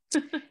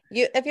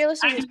you're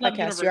listening I to this just love podcast,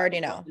 you Universal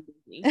already more know. than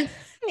Disney.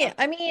 Yeah,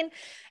 I mean,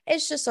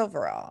 it's just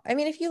overall. I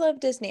mean, if you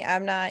love Disney,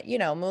 I'm not,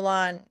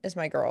 Mulan is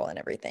my girl and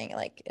everything.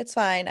 Like, it's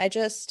fine.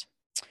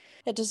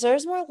 It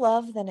deserves more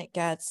love than it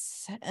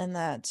gets, and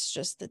that's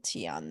just the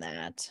tea on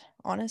that,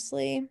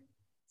 honestly.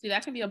 See,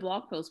 that can be a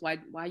blog post,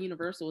 why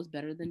Universal is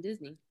better than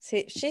Disney.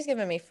 See, she's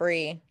giving me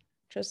free,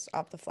 just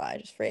off the fly,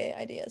 just free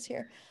ideas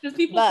here. Because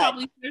people But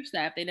probably search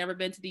that if they've never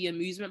been to the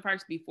amusement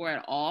parks before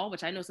at all,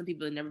 which I know some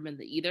people have never been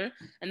to either.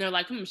 And they're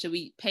like, should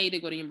we pay to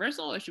go to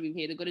Universal or should we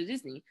pay to go to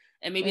Disney?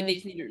 And maybe they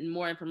just need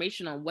more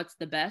information on what's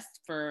the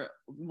best for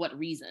what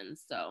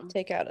reasons. So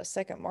take out a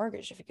second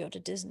mortgage if you go to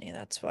Disney.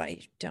 That's why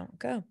you don't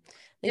go.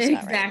 At least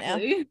not right now.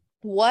 exactly.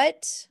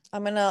 What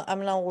I'm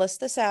gonna list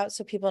this out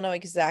so people know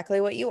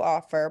exactly what you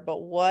offer,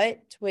 but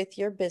what with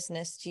your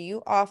business do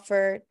you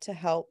offer to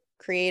help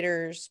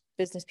creators,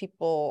 business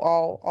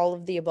people, all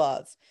of the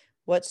above?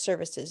 What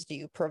services do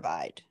you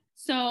provide?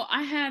 So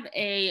I have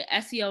a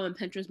SEO and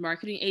Pinterest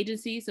marketing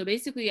agency. So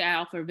basically I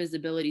offer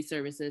visibility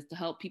services to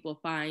help people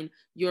find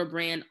your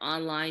brand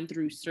online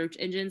through search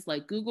engines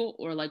like Google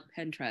or like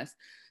Pinterest.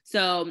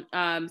 So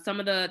some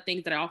of the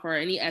things that I offer are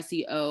any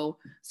SEO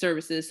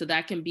services. So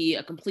that can be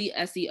a complete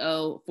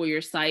SEO for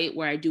your site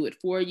where I do it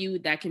for you.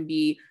 That can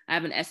be, I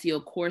have an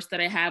SEO course that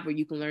I have where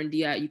you can learn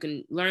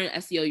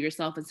SEO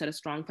yourself and set a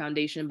strong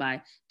foundation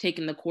by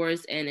taking the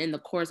course. And in the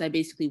course, I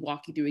basically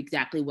walk you through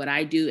exactly what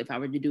I do if I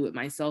were to do it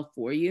myself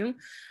for you.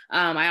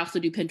 I also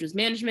do Pinterest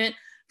management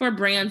for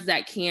brands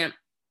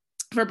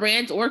for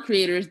brands or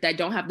creators that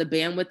don't have the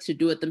bandwidth to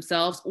do it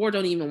themselves or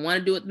don't even want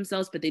to do it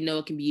themselves, but they know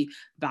it can be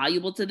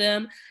valuable to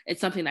them. It's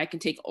something I can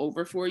take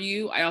over for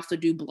you. I also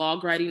do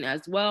blog writing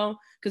as well,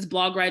 because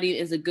blog writing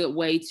is a good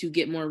way to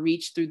get more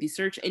reach through the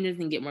search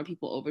engines and get more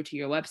people over to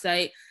your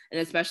website.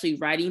 And especially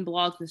writing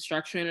blogs and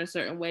structuring in a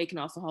certain way can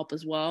also help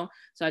as well.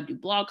 So I do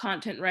blog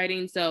content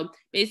writing. So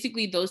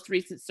basically those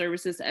three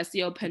services,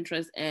 SEO,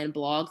 Pinterest, and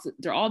blogs,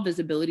 they're all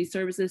visibility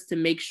services to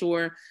make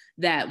sure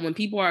that when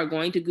people are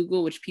going to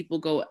Google, which people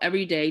go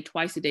every day,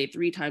 twice a day,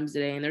 3 times a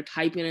day, and they're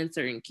typing in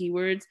certain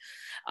keywords,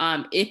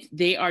 if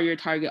they are your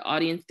target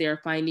audience, they're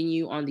finding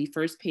you on the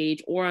first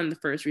page or on the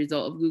first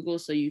result of Google,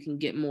 so you can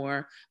get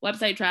more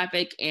website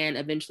traffic and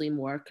eventually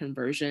more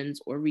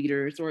conversions or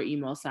readers or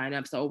email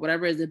signups or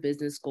whatever is a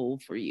business goal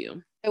for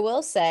you. I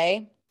will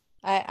say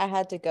I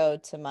had to go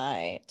to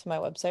my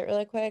website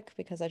really quick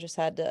because I just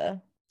had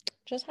to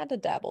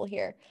dabble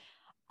here.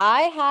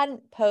 I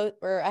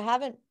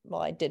haven't,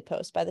 well, I did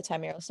post by the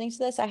time you're listening to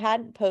this. I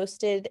hadn't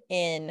posted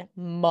in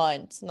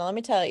months. Now, let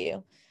me tell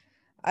you,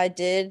 I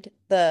did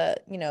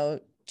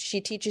she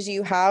teaches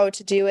you how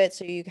to do it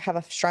so you have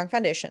a strong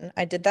foundation.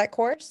 I did that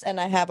course and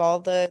I have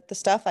all the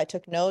stuff. I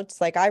took notes.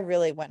 Like, I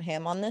really went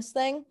ham on this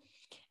thing,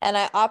 and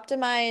I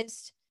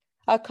optimized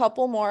a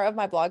couple more of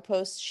my blog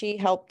posts. She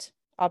helped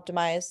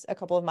optimize a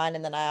couple of mine,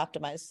 and then I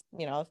optimized,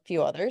 a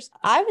few others.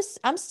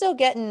 I'm still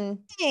getting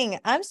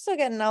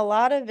a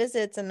lot of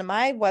visits, and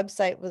my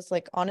website was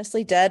like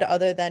honestly dead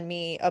other than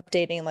me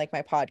updating like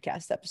my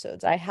podcast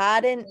episodes. I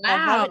haven't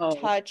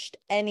touched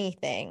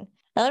anything.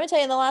 And let me tell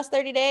you, in the last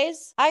 30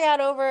 days, I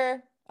got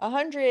over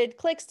 100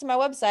 clicks to my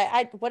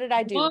website. What did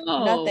I do?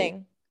 Whoa.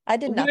 Nothing. I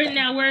did nothing.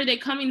 Where are they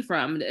coming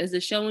from? Is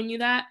it showing you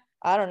that?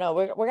 I don't know.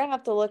 We're gonna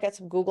have to look at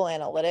some Google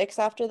Analytics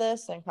after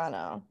this and kind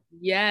of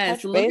Yes,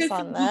 touch look base into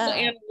on Google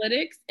that.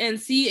 Analytics and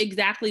see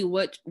exactly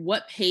what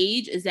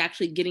page is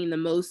actually getting the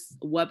most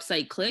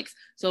website clicks.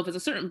 So if it's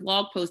a certain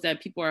blog post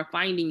that people are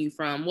finding you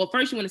from, well,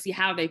 first you want to see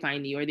how they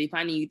find you. Are they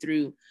finding you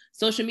through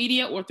social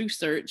media or through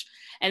search?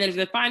 And then if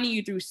they're finding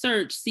you through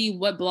search, see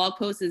what blog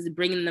post is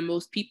bringing the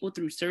most people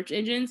through search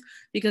engines,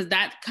 because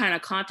that kind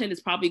of content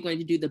is probably going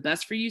to do the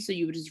best for you. So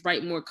you would just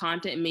write more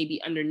content and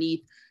maybe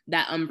underneath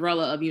that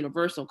umbrella of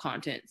universal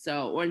content.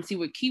 So, or and see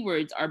what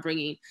keywords are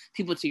bringing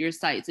people to your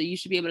site. So you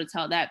should be able to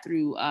tell that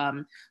through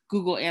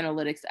Google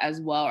Analytics as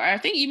well. Or I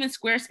think even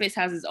Squarespace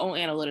has its own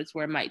analytics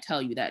where it might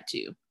tell you that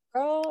too.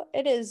 Girl,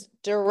 it is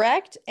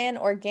direct and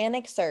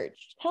organic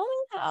search. Tell me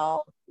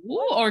how.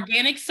 Ooh,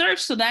 organic search.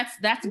 So that's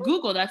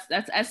Google. That's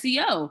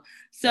SEO. Look at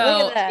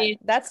So that.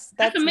 that's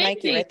That's Nike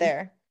amazing. right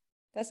there.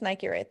 That's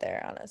Nike right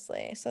there,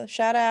 honestly. So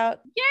shout out.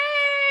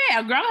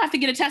 Yay! Girl, I have to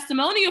get a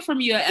testimonial from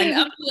you and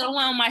upload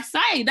one on my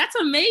site. That's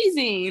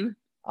amazing.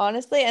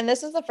 Honestly, and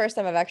this is the first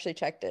time I've actually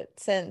checked it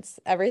since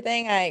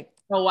everything.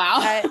 Oh wow.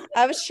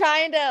 I was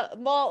trying to,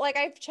 well, like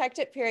I've checked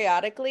it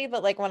periodically,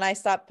 but like when I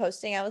stopped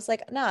posting, I was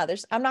like, nah,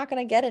 I'm not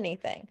gonna get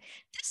anything.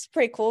 This is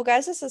pretty cool,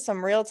 guys. This is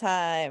some real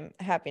time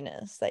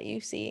happiness that you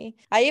see.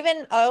 I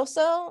even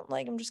also,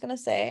 like, I'm just gonna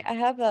say, I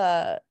have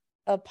a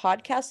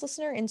podcast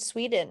listener in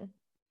Sweden.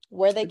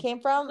 Where they came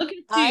from, Look at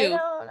I you.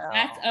 don't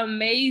That's know.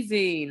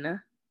 amazing.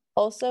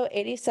 Also,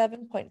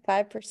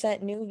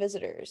 87.5% new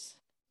visitors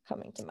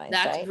coming to my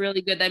That's site.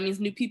 really good. That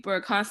means new people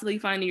are constantly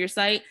finding your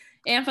site.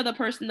 And for the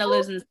person that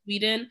lives in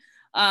Sweden,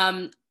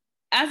 um,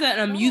 as an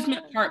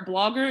amusement Oh. park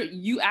blogger,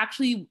 you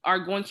actually are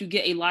going to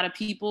get a lot of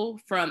people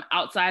from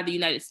outside the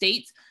United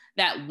States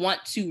that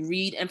want to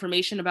read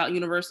information about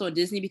Universal and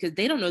Disney because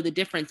they don't know the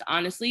difference,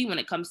 honestly, when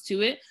it comes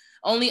to it.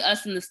 Only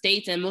us in the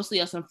States and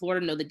mostly us in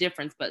Florida know the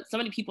difference, but so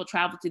many people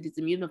travel to these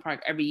amusement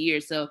parks every year.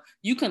 So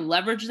you can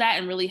leverage that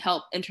and really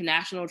help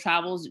international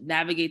travels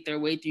navigate their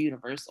way through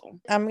Universal.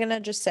 I'm gonna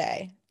just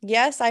say,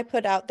 yes, I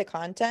put out the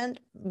content,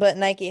 but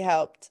Nike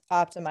helped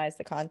optimize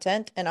the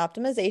content. And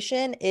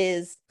optimization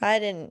is, I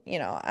didn't,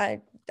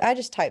 I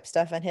just type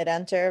stuff and hit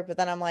enter, but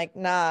then I'm like,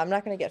 nah, I'm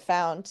not gonna get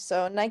found.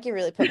 So Nike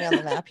really put me on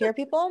the map here,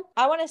 people.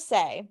 I want to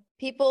say,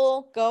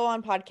 people go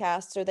on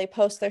podcasts or they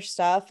post their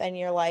stuff, and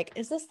you're like,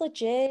 is this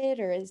legit,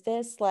 or is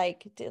this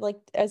like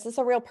is this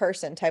a real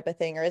person type of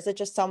thing, or is it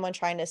just someone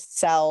trying to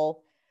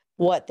sell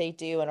what they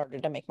do in order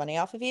to make money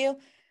off of you?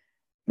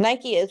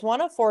 Nike is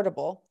one,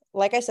 affordable.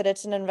 Like I said,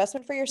 it's an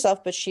investment for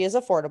yourself, but she is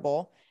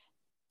affordable.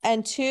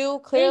 And two,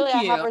 Thank clearly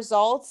I have you.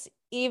 results,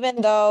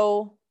 even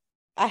though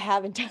I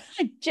haven't done,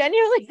 I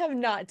genuinely have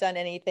not done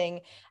anything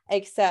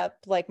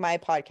except like my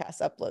podcast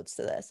uploads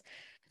to this.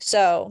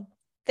 So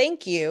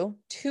thank you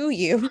to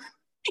you.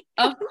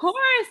 Of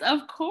course,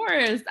 of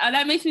course.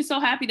 That makes me so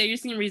happy that you're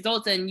seeing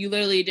results and you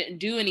literally didn't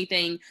do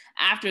anything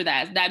after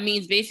that. That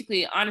means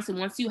basically, honestly,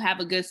 once you have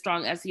a good,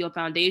 strong SEO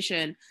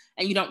foundation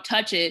and you don't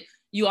touch it,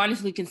 you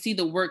honestly can see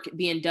the work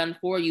being done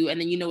for you,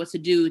 and then you know what to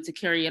do to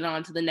carry it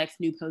on to the next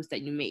new post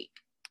that you make.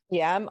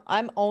 Yeah,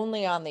 I'm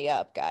only on the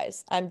up,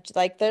 guys. I'm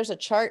like, there's a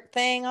chart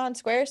thing on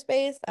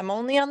Squarespace. I'm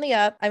only on the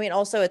up. I mean,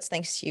 also it's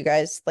thanks to you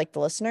guys, like the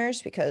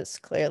listeners, because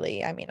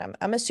clearly, I mean,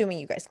 I'm assuming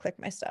you guys click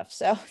my stuff.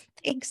 So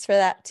thanks for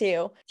that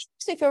too.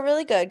 Makes me feel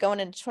really good going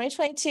into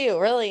 2022.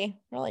 Really,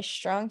 really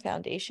strong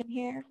foundation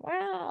here.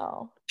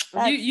 Wow.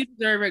 You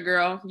deserve it,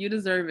 girl. You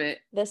deserve it.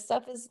 This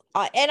stuff is,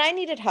 and I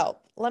needed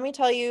help. Let me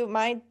tell you,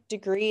 my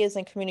degree is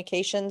in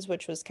communications,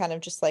 which was kind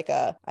of just like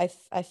I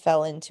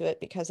fell into it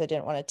because I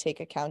didn't want to take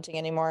accounting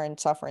anymore, and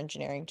software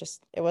engineering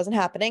just, it wasn't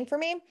happening for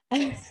me.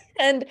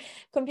 And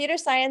computer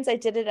science, I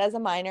did it as a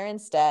minor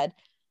instead.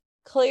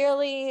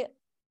 Clearly,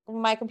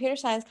 my computer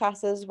science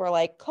classes were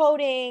like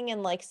coding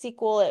and like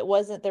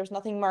SQL. There's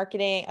nothing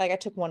marketing. Like I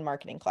took one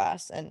marketing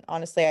class, and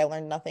honestly, I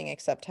learned nothing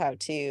except how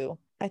to,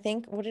 I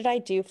think, what did I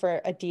do for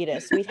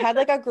Adidas? We had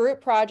like a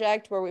group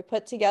project where we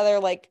put together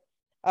like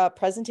a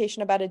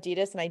presentation about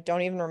Adidas, and I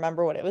don't even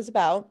remember what it was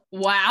about.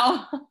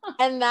 Wow.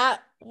 And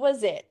that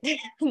was it.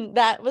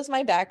 That was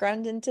my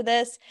background into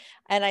this.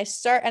 And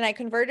I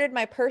converted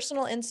my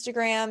personal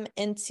Instagram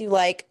into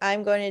like,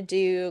 I'm going to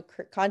do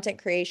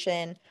content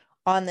creation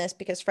on this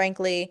because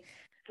frankly,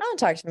 I don't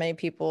talk to many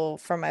people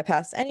from my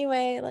past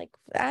anyway. Like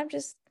I'm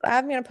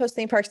going to post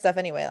theme park stuff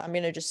anyway. I'm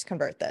going to just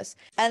convert this.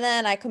 And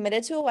then I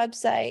committed to a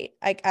website.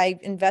 I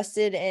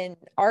invested in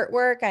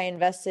artwork. I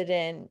invested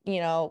in,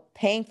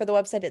 paying for the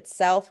website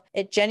itself.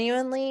 It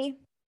genuinely,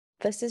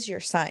 this is your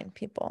sign,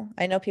 people.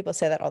 I know people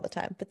say that all the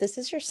time, but this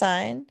is your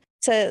sign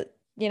to,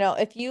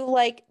 if you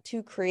like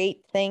to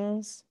create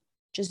things,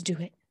 just do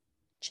it.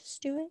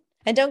 Just do it.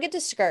 And don't get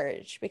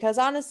discouraged, because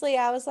honestly,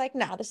 I was like,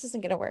 nah, this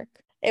isn't going to work.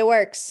 It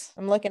works.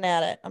 I'm looking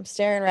at it. I'm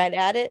staring right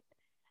at it.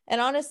 And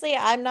honestly,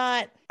 I'm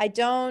going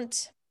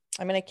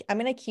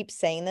to keep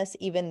saying this,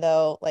 even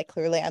though like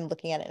clearly I'm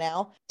looking at it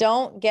now.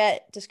 Don't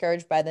get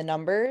discouraged by the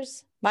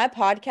numbers. My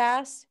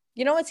podcast,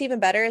 you know what's even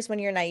better is when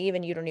you're naive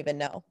and you don't even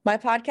know. My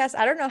podcast,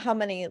 I don't know how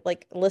many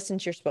like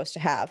listens you're supposed to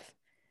have,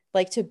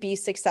 like to be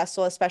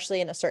successful,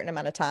 especially in a certain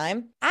amount of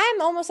time.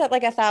 I'm almost at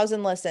like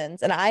 1,000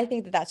 listens, and I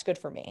think that that's good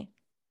for me.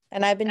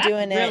 And I've been That's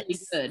doing it really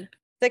good.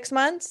 6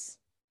 months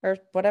or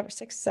whatever,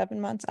 6, 7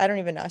 months. I don't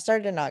even know. I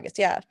started in August.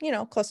 Yeah,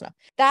 close enough.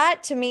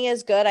 That to me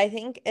is good. I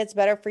think it's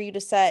better for you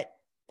to set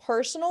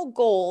personal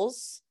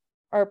goals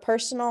or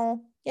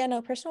personal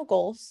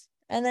goals,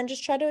 and then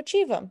just try to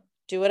achieve them.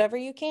 Do whatever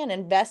you can.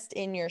 Invest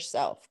in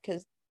yourself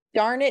because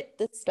darn it,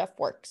 this stuff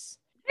works.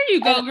 There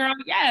you And go, girl.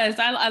 Yes,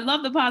 I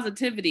love the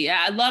positivity.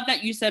 I love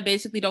that you said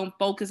basically don't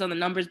focus on the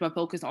numbers, but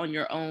focus on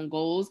your own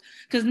goals.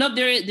 Because no,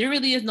 there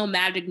really is no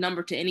magic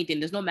number to anything.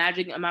 There's no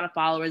magic amount of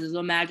followers. There's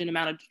no magic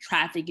amount of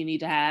traffic you need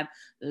to have.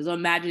 There's no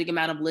magic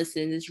amount of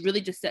listens. It's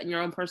really just setting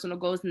your own personal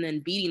goals and then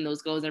beating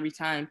those goals every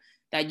time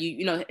that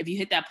if you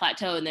hit that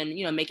plateau and then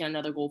making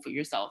another goal for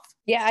yourself.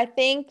 yeah, I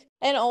think,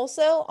 and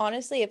also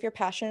honestly, if you're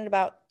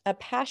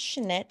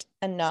passionate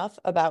enough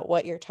about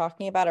what you're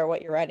talking about or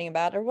what you're writing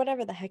about or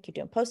whatever the heck you're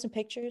doing, posting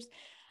pictures,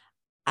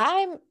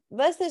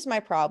 this is my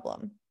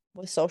problem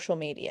with social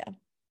media.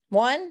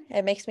 One,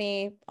 it makes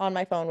me on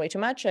my phone way too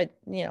much.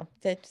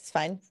 It's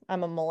fine.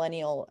 I'm a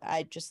millennial.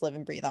 I just live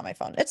and breathe on my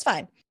phone. It's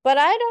fine. But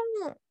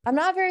I'm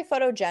not very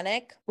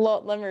photogenic.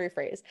 Well, let me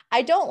rephrase.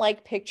 I don't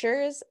like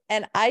pictures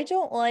and I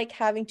don't like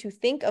having to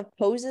think of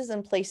poses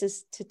and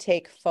places to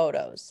take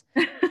photos.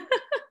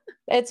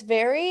 It's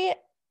very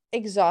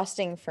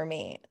exhausting for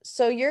me.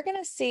 So you're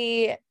going to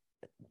see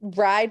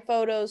ride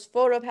photos,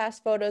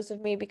 PhotoPass photos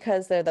of me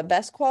because they're the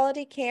best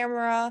quality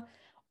camera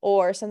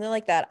or something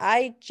like that.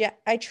 I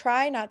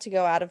try not to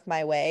go out of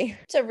my way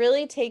to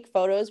really take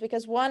photos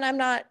because one, I'm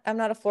not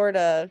a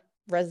Florida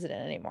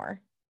resident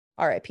anymore.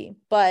 RIP.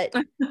 But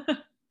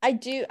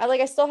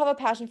I still have a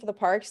passion for the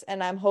parks,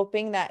 and I'm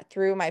hoping that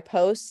through my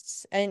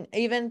posts and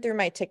even through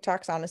my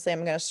TikToks, honestly,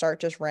 I'm going to start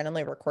just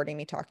randomly recording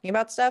me talking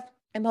about stuff.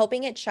 I'm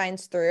hoping it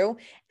shines through.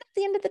 At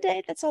the end of the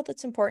day, that's all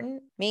that's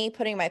important. Me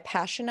putting my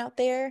passion out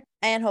there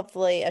and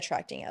hopefully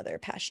attracting other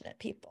passionate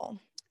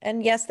people.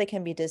 And yes, they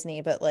can be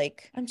Disney, but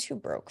like I'm too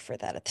broke for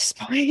that at this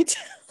point.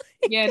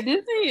 Yeah,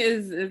 Disney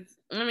is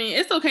I mean,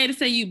 it's okay to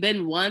say you've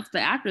been once,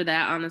 but after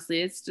that,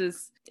 honestly, it's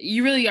just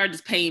you really are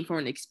just paying for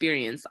an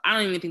experience. I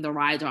don't even think the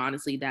rides are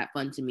honestly that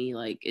fun to me.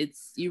 Like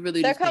it's you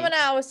really They're just coming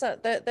paying. out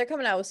with they're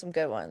coming out with some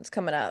good ones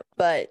coming up,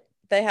 but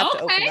they have to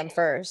open Okay. them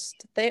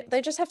first.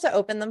 They just have to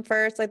open them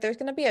first. Like there's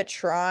gonna be a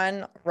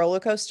Tron roller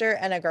coaster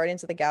and a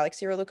Guardians of the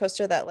Galaxy roller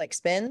coaster that like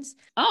spins.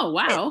 Oh It,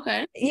 wow.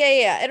 Okay.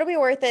 yeah, it'll be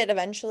worth it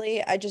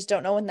eventually. I just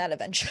don't know when that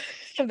eventually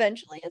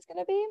eventually is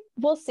gonna be.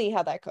 We'll see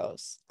how that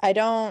goes. I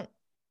don't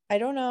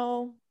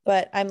know,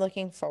 but I'm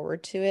looking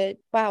forward to it.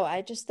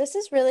 Wow, this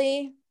has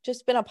really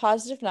just been a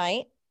positive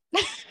night.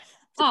 I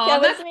Oh,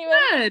 that's wasn't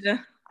even good.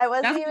 I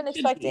wasn't That's what even it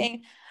should be.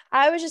 expecting.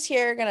 I was just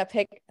here gonna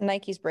pick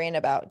Nike's brain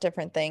about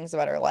different things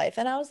about her life.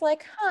 And I was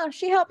like,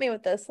 she helped me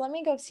with this. Let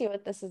me go see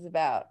what this is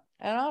about.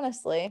 And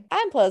honestly,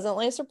 I'm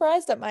pleasantly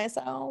surprised at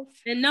myself.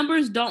 And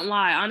numbers don't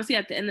lie. Honestly,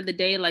 at the end of the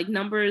day, like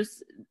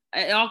numbers,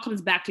 it all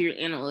comes back to your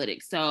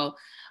analytics. So,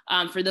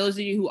 for those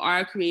of you who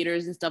are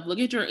creators and stuff, look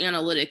at your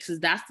analytics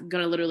because that's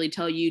gonna literally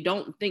tell you.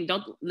 Don't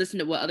listen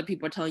to what other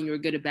people are telling you are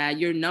good or bad.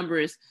 Your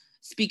numbers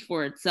speak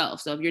for itself.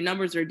 So if your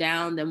numbers are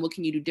down, then what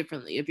can you do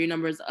differently? If your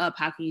numbers up,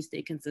 how can you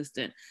stay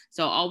consistent?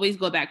 So always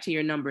go back to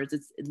your numbers.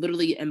 It's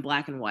literally in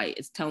black and white.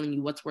 It's telling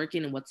you what's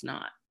working and what's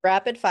not.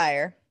 Rapid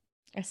fire.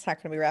 It's not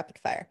going to be rapid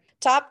fire.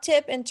 Top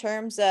tip in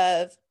terms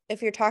of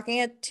if you're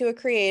talking to a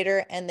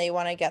creator and they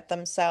want to get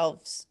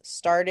themselves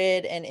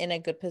started and in a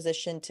good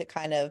position to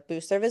kind of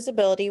boost their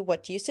visibility,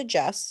 what do you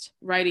suggest?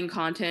 Writing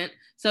content.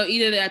 So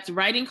either that's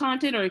writing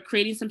content or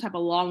creating some type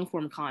of long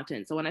form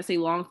content. So when I say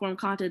long form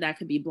content, that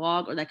could be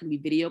blog or that can be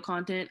video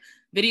content.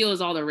 Video is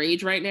all the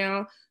rage right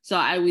now. So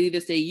I would either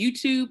say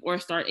YouTube or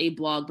start a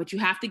blog, but you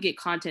have to get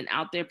content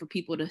out there for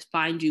people to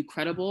find you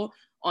credible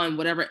on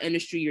whatever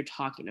industry you're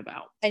talking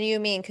about. And you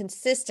mean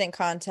consistent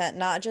content,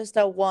 not just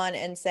a one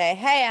and say,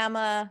 hey, I'm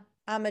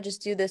a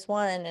just do this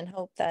one and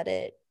hope that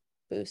it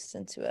boosts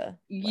into a whatever.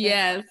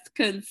 Yes,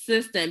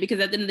 consistent. Because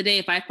at the end of the day,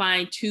 if I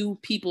find two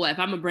people, if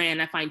I'm a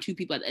brand, I find two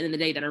people at the end of the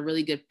day that are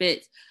really good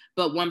fits,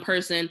 but one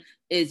person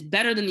is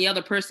better than the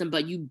other person,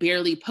 but you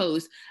barely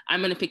post, I'm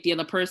going to pick the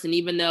other person,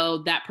 even though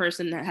that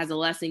person has a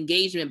less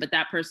engagement, but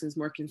that person's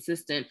more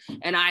consistent.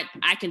 And I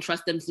can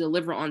trust them to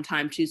deliver on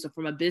time too. So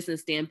from a business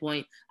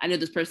standpoint, I know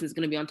this person is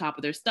going to be on top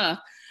of their stuff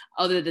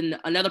other than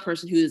another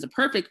person who is a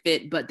perfect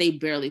fit, but they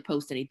barely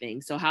post anything.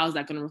 So how is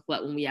that going to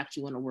reflect when we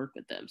actually want to work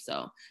with them?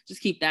 So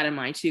just keep that in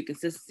mind too.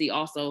 Consistency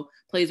also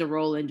plays a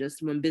role in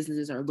just when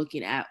businesses are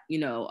looking at,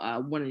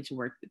 wanting to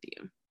work with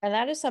you. And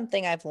that is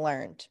something I've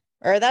learned,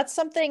 or that's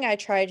something I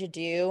try to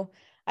do.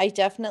 I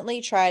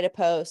definitely try to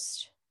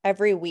post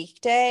every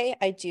weekday.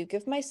 I do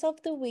give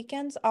myself the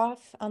weekends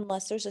off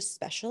unless there's a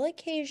special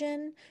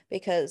occasion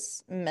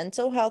because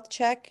mental health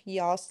check,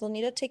 y'all still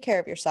need to take care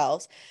of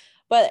yourselves.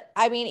 But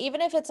I mean, even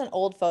if it's an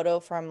old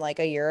photo from like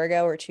a year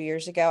ago or 2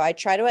 years ago, I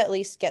try to at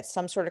least get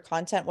some sort of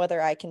content,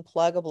 whether I can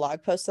plug a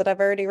blog post that I've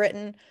already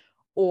written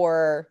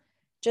or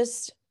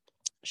just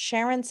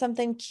sharing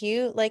something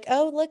cute like,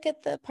 oh, look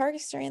at the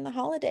parks during the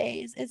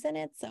holidays. Isn't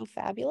it so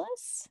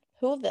fabulous?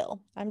 Whoville.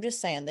 I'm just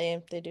saying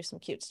they do some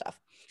cute stuff.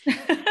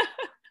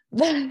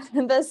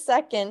 The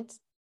second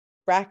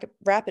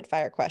rapid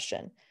fire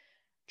question.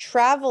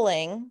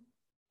 Traveling,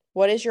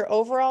 what is your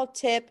overall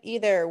tip,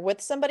 either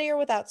with somebody or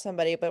without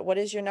somebody, but what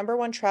is your number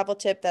one travel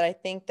tip that I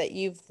think that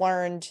you've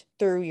learned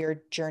through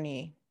your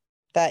journey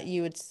that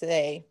you would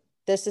say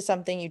this is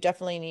something you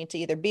definitely need to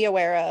either be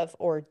aware of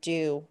or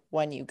do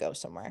when you go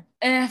somewhere?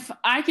 If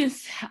I can,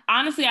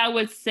 honestly, I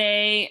would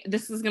say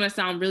this is going to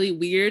sound really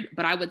weird,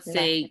 but I would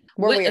say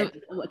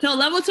weird. To a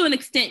level, to an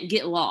extent,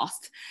 get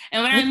lost.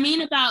 And what I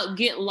mean about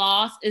get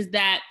lost is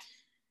that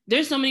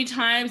there's so many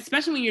times,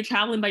 especially when you're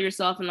traveling by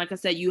yourself, and like I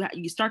said,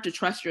 you start to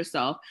trust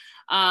yourself.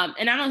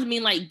 And I don't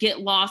mean like get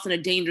lost in a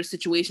dangerous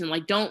situation.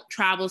 Like don't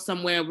travel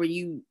somewhere where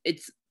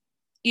it's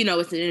in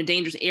a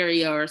dangerous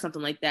area or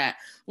something like that.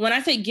 When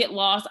I say get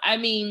lost, I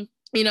mean,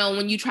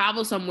 when you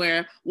travel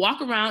somewhere,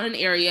 walk around an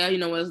area,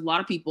 where there's a lot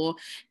of people,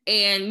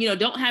 and,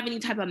 don't have any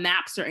type of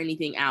maps or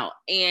anything out.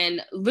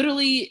 And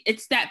literally,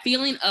 it's that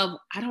feeling of,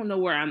 I don't know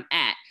where I'm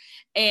at.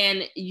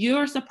 And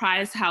you're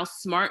surprised how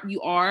smart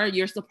you are.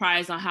 You're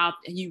surprised on how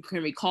you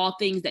can recall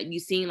things that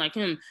you've seen, like,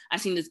 I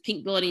seen this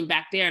pink building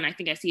back there, and I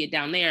think I see it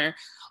down there.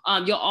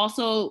 You'll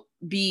also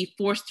be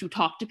forced to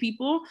talk to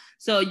people.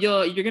 So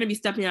you're going to be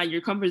stepping out of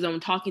your comfort zone,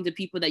 talking to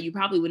people that you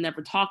probably would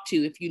never talk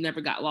to if you never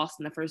got lost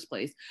in the first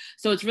place.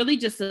 So it's really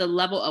just a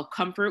level of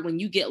comfort. When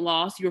you get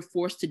lost, you're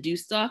forced to do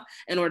stuff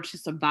in order to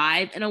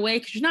survive in a way,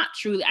 because you're not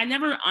truly, I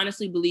never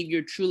honestly believe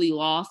you're truly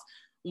lost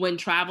when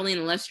traveling,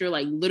 unless you're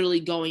like literally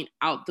going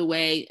out the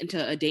way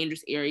into a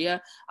dangerous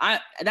area.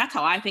 That's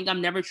how I think I'm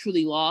never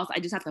truly lost. I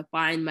just have to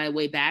find my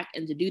way back.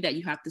 And to do that,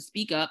 you have to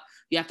speak up.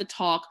 You have to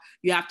talk.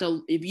 You have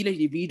to, if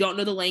you don't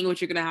know the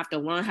language, you're going to have to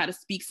learn how to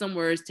speak some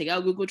words, take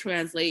out Google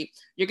Translate.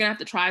 You're going to have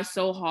to try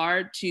so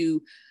hard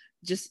to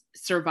just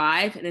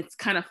survive. And it's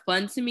kind of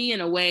fun to me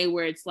in a way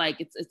where it's like,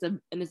 it's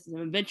an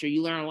adventure.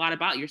 You learn a lot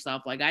about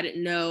yourself. Like I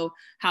didn't know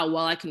how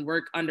well I can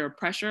work under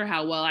pressure,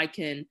 how well I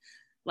can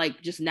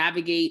like just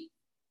navigate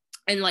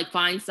and like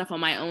find stuff on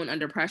my own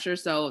under pressure.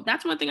 So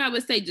that's one thing I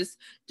would say. Just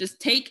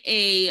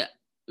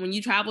when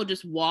you travel,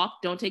 just walk.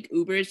 Don't take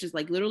Ubers. Just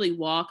like literally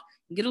walk,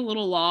 get a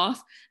little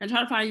lost, and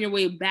try to find your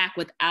way back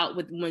without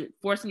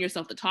forcing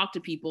yourself to talk to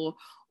people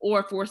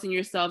or forcing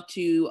yourself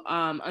to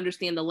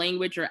understand the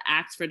language or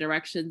ask for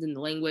directions in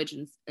the language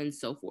and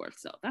so forth.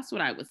 So that's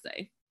what I would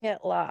say.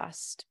 Get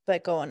lost,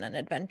 but go on an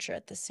adventure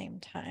at the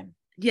same time.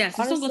 Yes,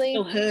 honestly,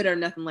 don't go hood or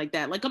nothing like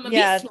that. Like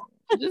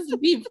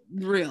just be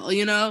real,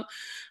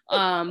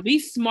 be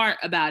smart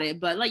about it.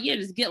 But like,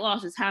 just get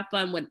lost, just have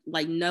fun with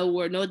like know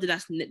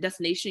the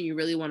destination you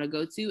really want to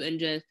go to, and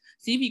just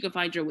see if you can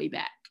find your way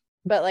back.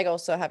 But like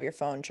also have your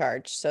phone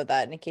charged so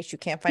that in case you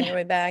can't find your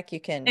way back, you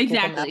can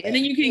exactly, and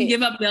then you can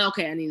give up.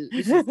 Okay, I need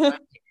this is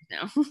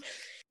now.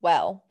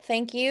 Well,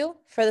 thank you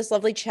for this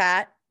lovely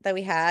chat that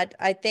we had.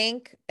 I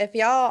think if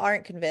y'all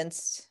aren't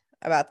convinced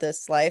about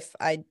this life,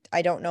 I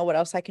don't know what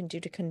else I can do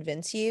to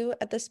convince you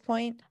at this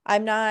point.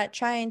 I'm not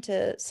trying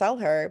to sell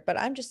her, but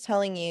I'm just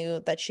telling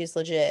you that she's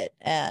legit.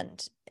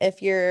 And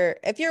if you're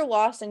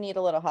lost and need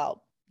a little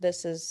help,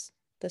 this is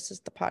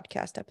the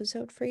podcast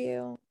episode for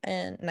you,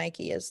 and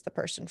Nike is the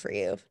person for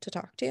you to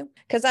talk to,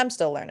 because I'm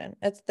still learning.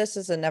 This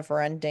is a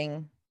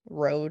never-ending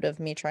road of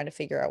me trying to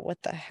figure out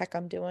what the heck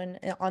I'm doing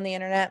on the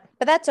internet,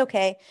 but that's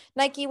okay.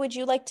 Nike, would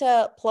you like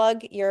to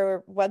plug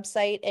your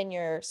website and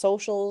your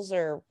socials,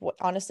 or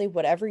honestly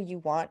whatever you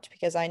want,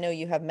 because I know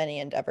you have many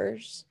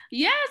endeavors?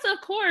 Yes,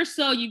 of course.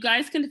 So you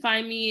guys can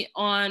find me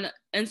on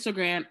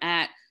Instagram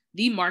at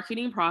The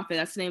Marketing Prophet.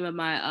 That's the name of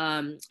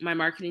my my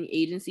marketing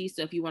agency.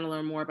 So if you want to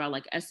learn more about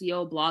like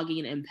SEO,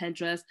 blogging, and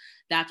Pinterest,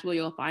 that's where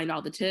you'll find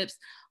all the tips.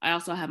 I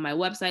also have my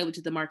website, which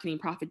is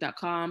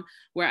themarketingprophet.com,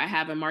 where I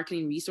have a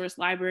marketing resource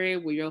library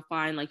where you'll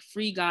find like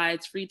free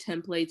guides, free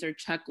templates, or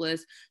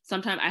checklists.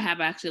 Sometimes I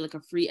have actually like a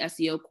free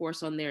SEO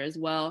course on there as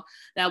well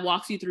that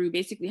walks you through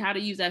basically how to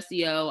use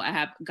SEO. I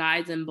have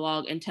guides and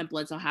blog and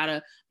templates on how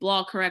to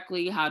blog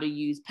correctly, how to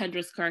use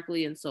Pinterest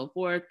correctly, and so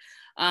forth.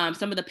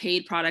 Some of the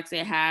paid products I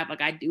have,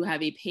 like I do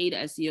have a paid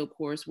SEO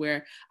course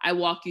where I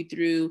walk you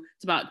through,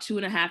 it's about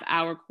 2.5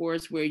 hour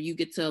course where you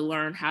get to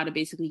learn how to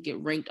basically get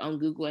ranked on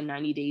Google in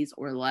 90 days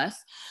or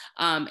less.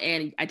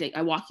 And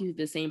I walk you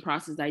through the same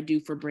process I do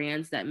for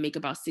brands that make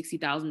about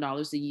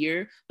 $60,000 a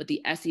year with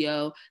the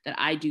SEO that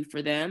I do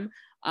for them.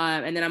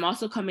 And then I'm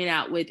also coming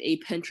out with a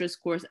Pinterest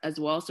course as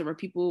well. So for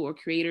people or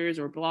creators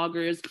or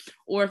bloggers,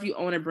 or if you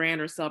own a brand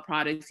or sell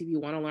products, if you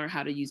want to learn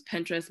how to use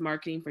Pinterest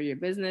marketing for your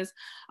business,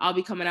 I'll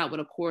be coming out with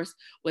a course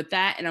with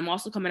that. And I'm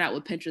also coming out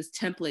with Pinterest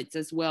templates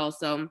as well.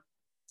 So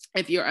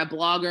if you're a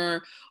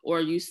blogger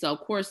or you sell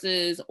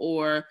courses,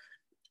 or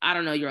I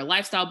don't know, you're a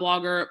lifestyle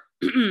blogger,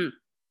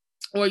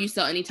 or you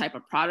sell any type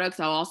of products,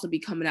 I'll also be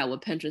coming out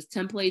with Pinterest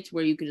templates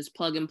where you can just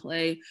plug and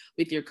play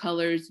with your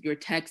colors, your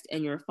text,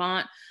 and your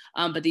font.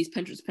 But these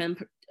Pinterest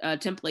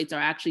templates are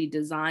actually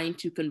designed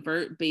to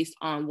convert based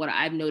on what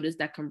I've noticed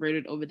that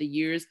converted over the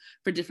years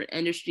for different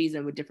industries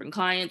and with different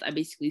clients. I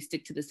basically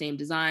stick to the same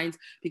designs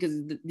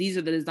because these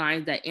are the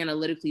designs that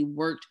analytically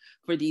worked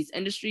for these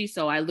industries.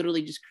 So I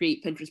literally just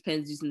create Pinterest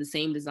pins using the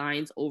same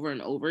designs over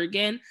and over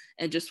again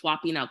and just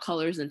swapping out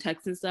colors and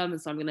text and stuff.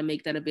 And so I'm going to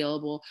make that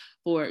available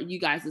for you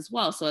guys as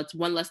well. So it's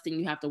one less thing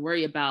you have to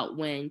worry about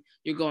when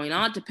you're going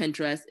on to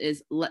Pinterest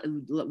is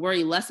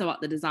worry less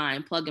about the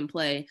design, plug and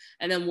play,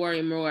 and then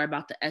worry more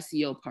about the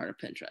SEO part of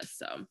Pinterest.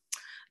 So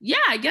yeah,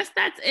 I guess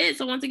that's it.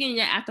 So once again,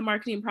 yeah, at the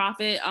Marketing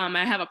Profit.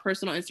 I have a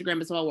personal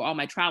Instagram as well where all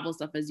my travel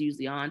stuff is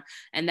usually on.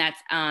 And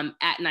that's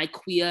at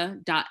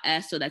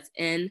niquea.s. So that's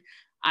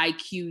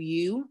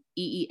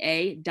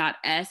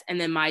NIQUEEA.s.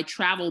 And then my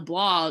travel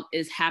blog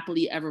is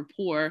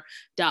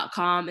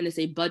happilyeverpoor.com. And it's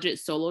a budget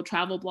solo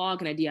travel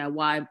blog and a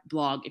DIY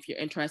blog if you're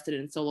interested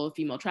in solo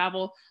female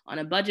travel on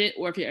a budget,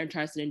 or if you're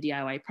interested in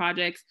DIY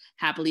projects,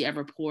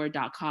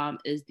 happilyeverpoor.com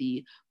is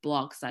the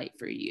blog site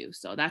for you.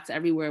 So that's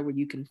everywhere where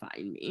you can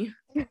find me.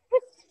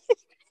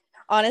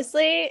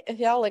 Honestly, if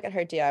y'all look at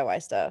her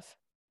DIY stuff,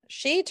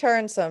 she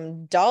turned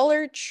some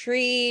Dollar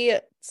Tree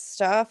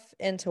stuff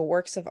into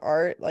works of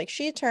art. Like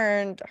she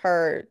turned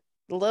her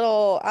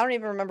little, I don't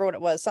even remember what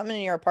it was, something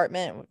in your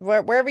apartment,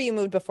 wherever you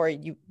moved before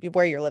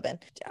where you're living.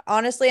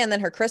 Honestly, and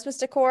then her Christmas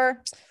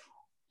decor.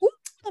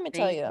 Let me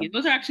tell you.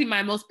 Those are actually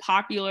my most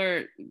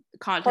popular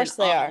content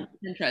on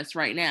Pinterest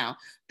right now.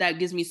 That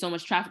gives me so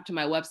much traffic to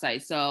my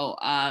website. So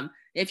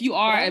if you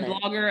are a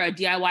blogger, a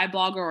DIY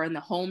blogger, or in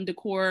the home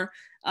decor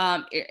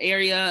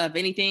area of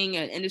anything,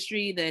 an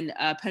industry, then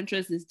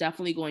Pinterest is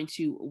definitely going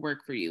to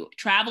work for you.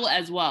 Travel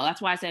as well. That's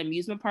why I said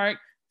amusement park.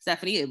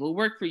 Stephanie, it will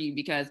work for you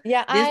because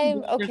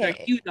I'm okay. Are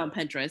huge on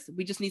Pinterest.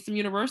 We just need some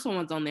universal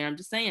ones on there. I'm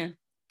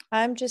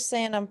just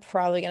saying I'm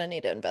probably going to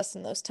need to invest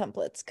in those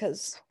templates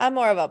because I'm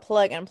more of a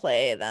plug and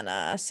play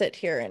than sit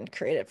here and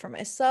create it for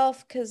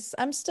myself because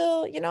I'm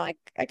still, I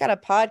got a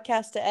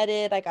podcast to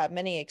edit. I got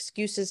many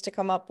excuses to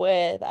come up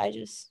with. I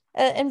just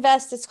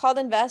invest. It's called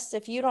invest.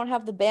 If you don't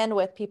have the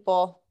bandwidth,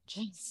 people,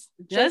 just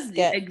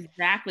get.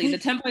 Exactly. The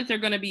templates are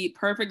going to be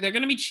perfect. They're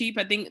going to be cheap.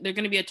 I think they're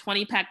going to be a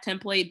 20-pack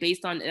template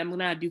based on, I'm going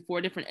to do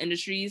 4 different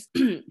industries.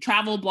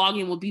 Travel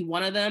blogging will be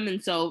one of them. And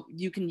so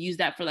you can use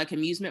that for like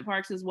amusement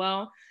parks as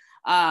well.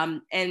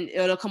 And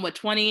it'll come with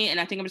 20, and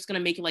I think I'm just gonna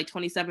make it like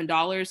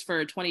 $27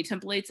 for 20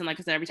 templates. And like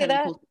I said, every time you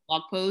post a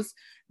blog post,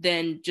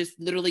 then just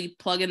literally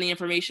plug in the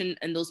information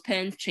and those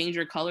pens, change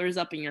your colors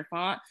up in your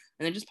font,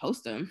 and then just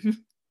post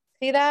them.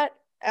 See that?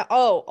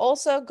 Oh,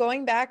 also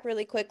going back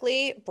really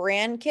quickly,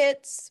 brand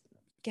kits.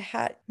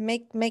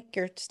 Make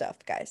your stuff,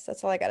 guys.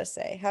 That's all I gotta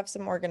say. Have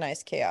some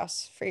organized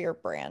chaos for your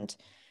brand.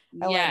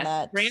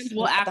 Yeah, brands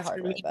will ask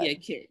for media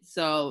kit.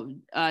 So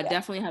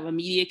definitely have a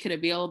media kit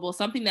available,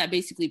 something that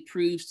basically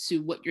proves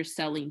to what you're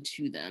selling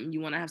to them. You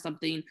want to have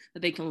something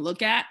that they can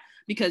look at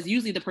because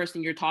usually the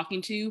person you're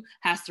talking to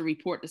has to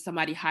report to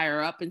somebody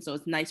higher up. And so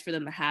it's nice for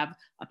them to have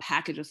a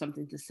package of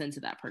something to send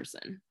to that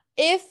person.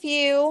 If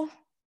you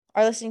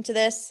are listening to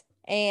this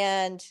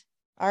and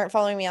aren't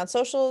following me on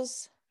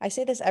socials, I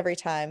say this every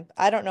time.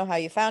 I don't know how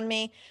you found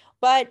me,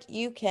 but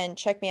you can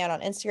check me out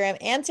on Instagram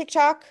and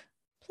TikTok.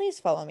 Please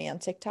follow me on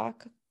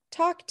TikTok.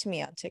 Talk to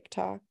me on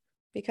TikTok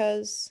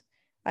because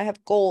I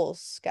have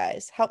goals,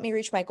 guys. Help me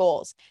reach my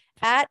goals.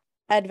 At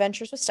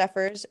Adventures with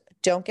Steffers.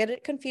 Don't get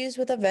it confused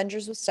with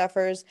Avengers with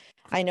Steffers.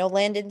 I know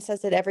Landon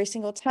says it every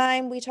single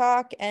time we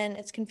talk and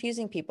it's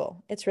confusing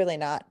people. It's really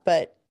not,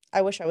 but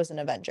I wish I was an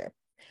Avenger.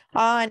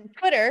 On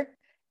Twitter,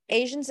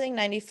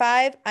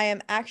 AsianZing95. I am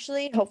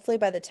actually, hopefully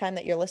by the time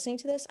that you're listening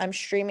to this, I'm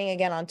streaming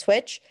again on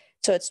Twitch.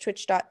 So it's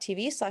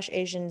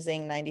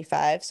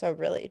twitch.tv/AsianZing95. So I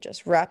really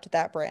just wrapped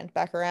that brand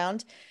back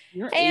around.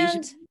 You're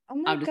Asian. Oh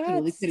my God.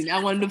 Totally kidding.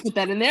 I wanted to put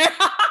that in there.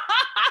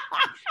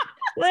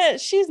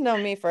 She's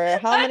known me for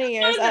how many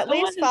years? At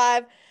least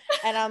 5.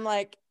 And I'm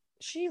like,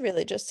 she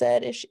really just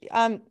said, is she?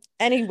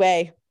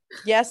 Anyway,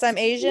 yes, I'm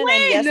Asian.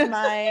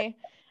 And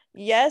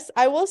yes,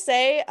 I will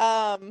say,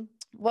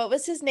 what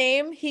was his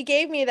name? He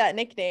gave me that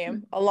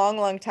nickname a long,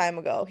 long time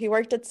ago. He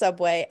worked at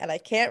Subway and I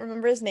can't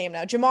remember his name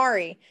now.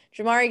 Jamari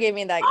gave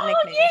me that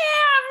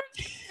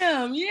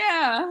nickname.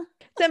 Yeah.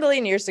 10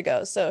 billion years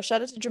ago. So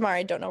shout out to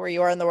Jamari. Don't know where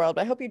you are in the world,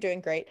 but I hope you're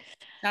doing great.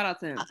 Shout out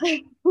to him.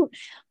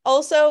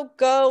 Also,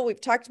 we've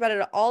talked about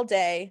it all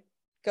day.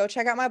 Go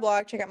check out my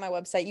blog, check out my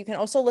website. You can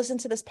also listen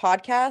to this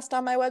podcast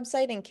on my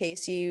website in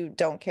case you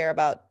don't care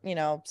about,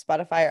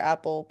 Spotify or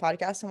Apple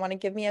Podcasts and want to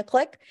give me a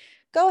click.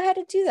 Go ahead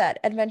and do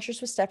that.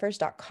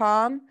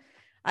 adventureswithsteffers.com.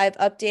 I've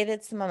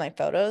updated some of my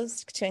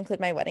photos to include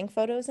my wedding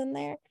photos in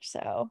there.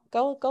 So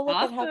go look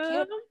at how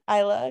cute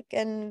I look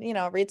and,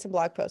 read some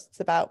blog posts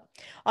about.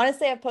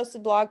 Honestly, I've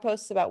posted blog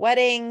posts about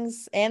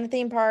weddings and the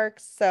theme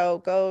parks.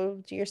 So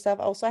go do your stuff.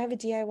 Also, I have a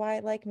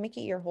DIY like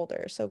Mickey ear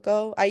holder.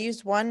 So I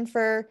used one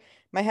for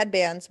my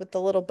headbands with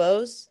the little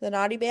bows, the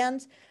naughty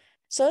bands.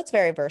 So it's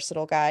very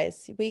versatile,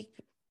 guys. We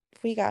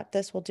got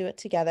this. We'll do it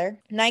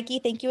together. Nike,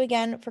 thank you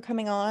again for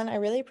coming on. I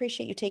really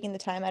appreciate you taking the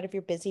time out of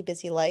your busy,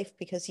 busy life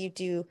because you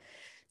do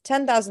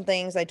 10,000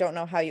 things. I don't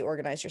know how you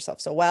organize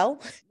yourself so well.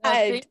 Well,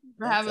 thank you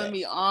for having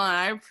me on.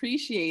 I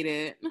appreciate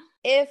it.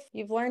 If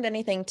you've learned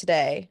anything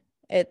today,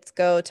 it's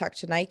go talk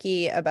to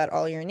Nike about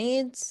all your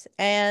needs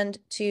and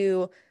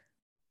to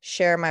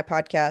share my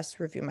podcast,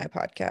 review my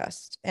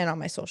podcast, and on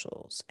my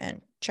socials,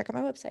 and check out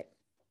my website.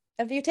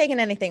 Have you taken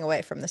anything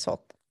away from this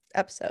whole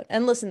episode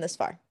and listen this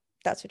far?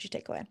 That's what you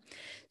take away.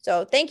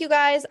 So thank you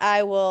guys.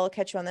 I will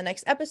catch you on the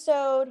next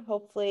episode.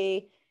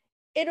 Hopefully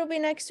it'll be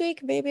next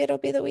week. Maybe it'll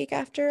be the week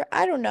after.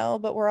 I don't know,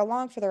 but we're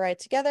along for the ride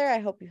together. I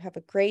hope you have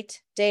a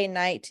great day,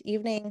 night,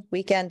 evening,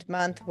 weekend,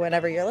 month,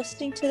 whenever you're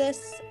listening to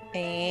this,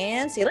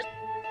 and see you later.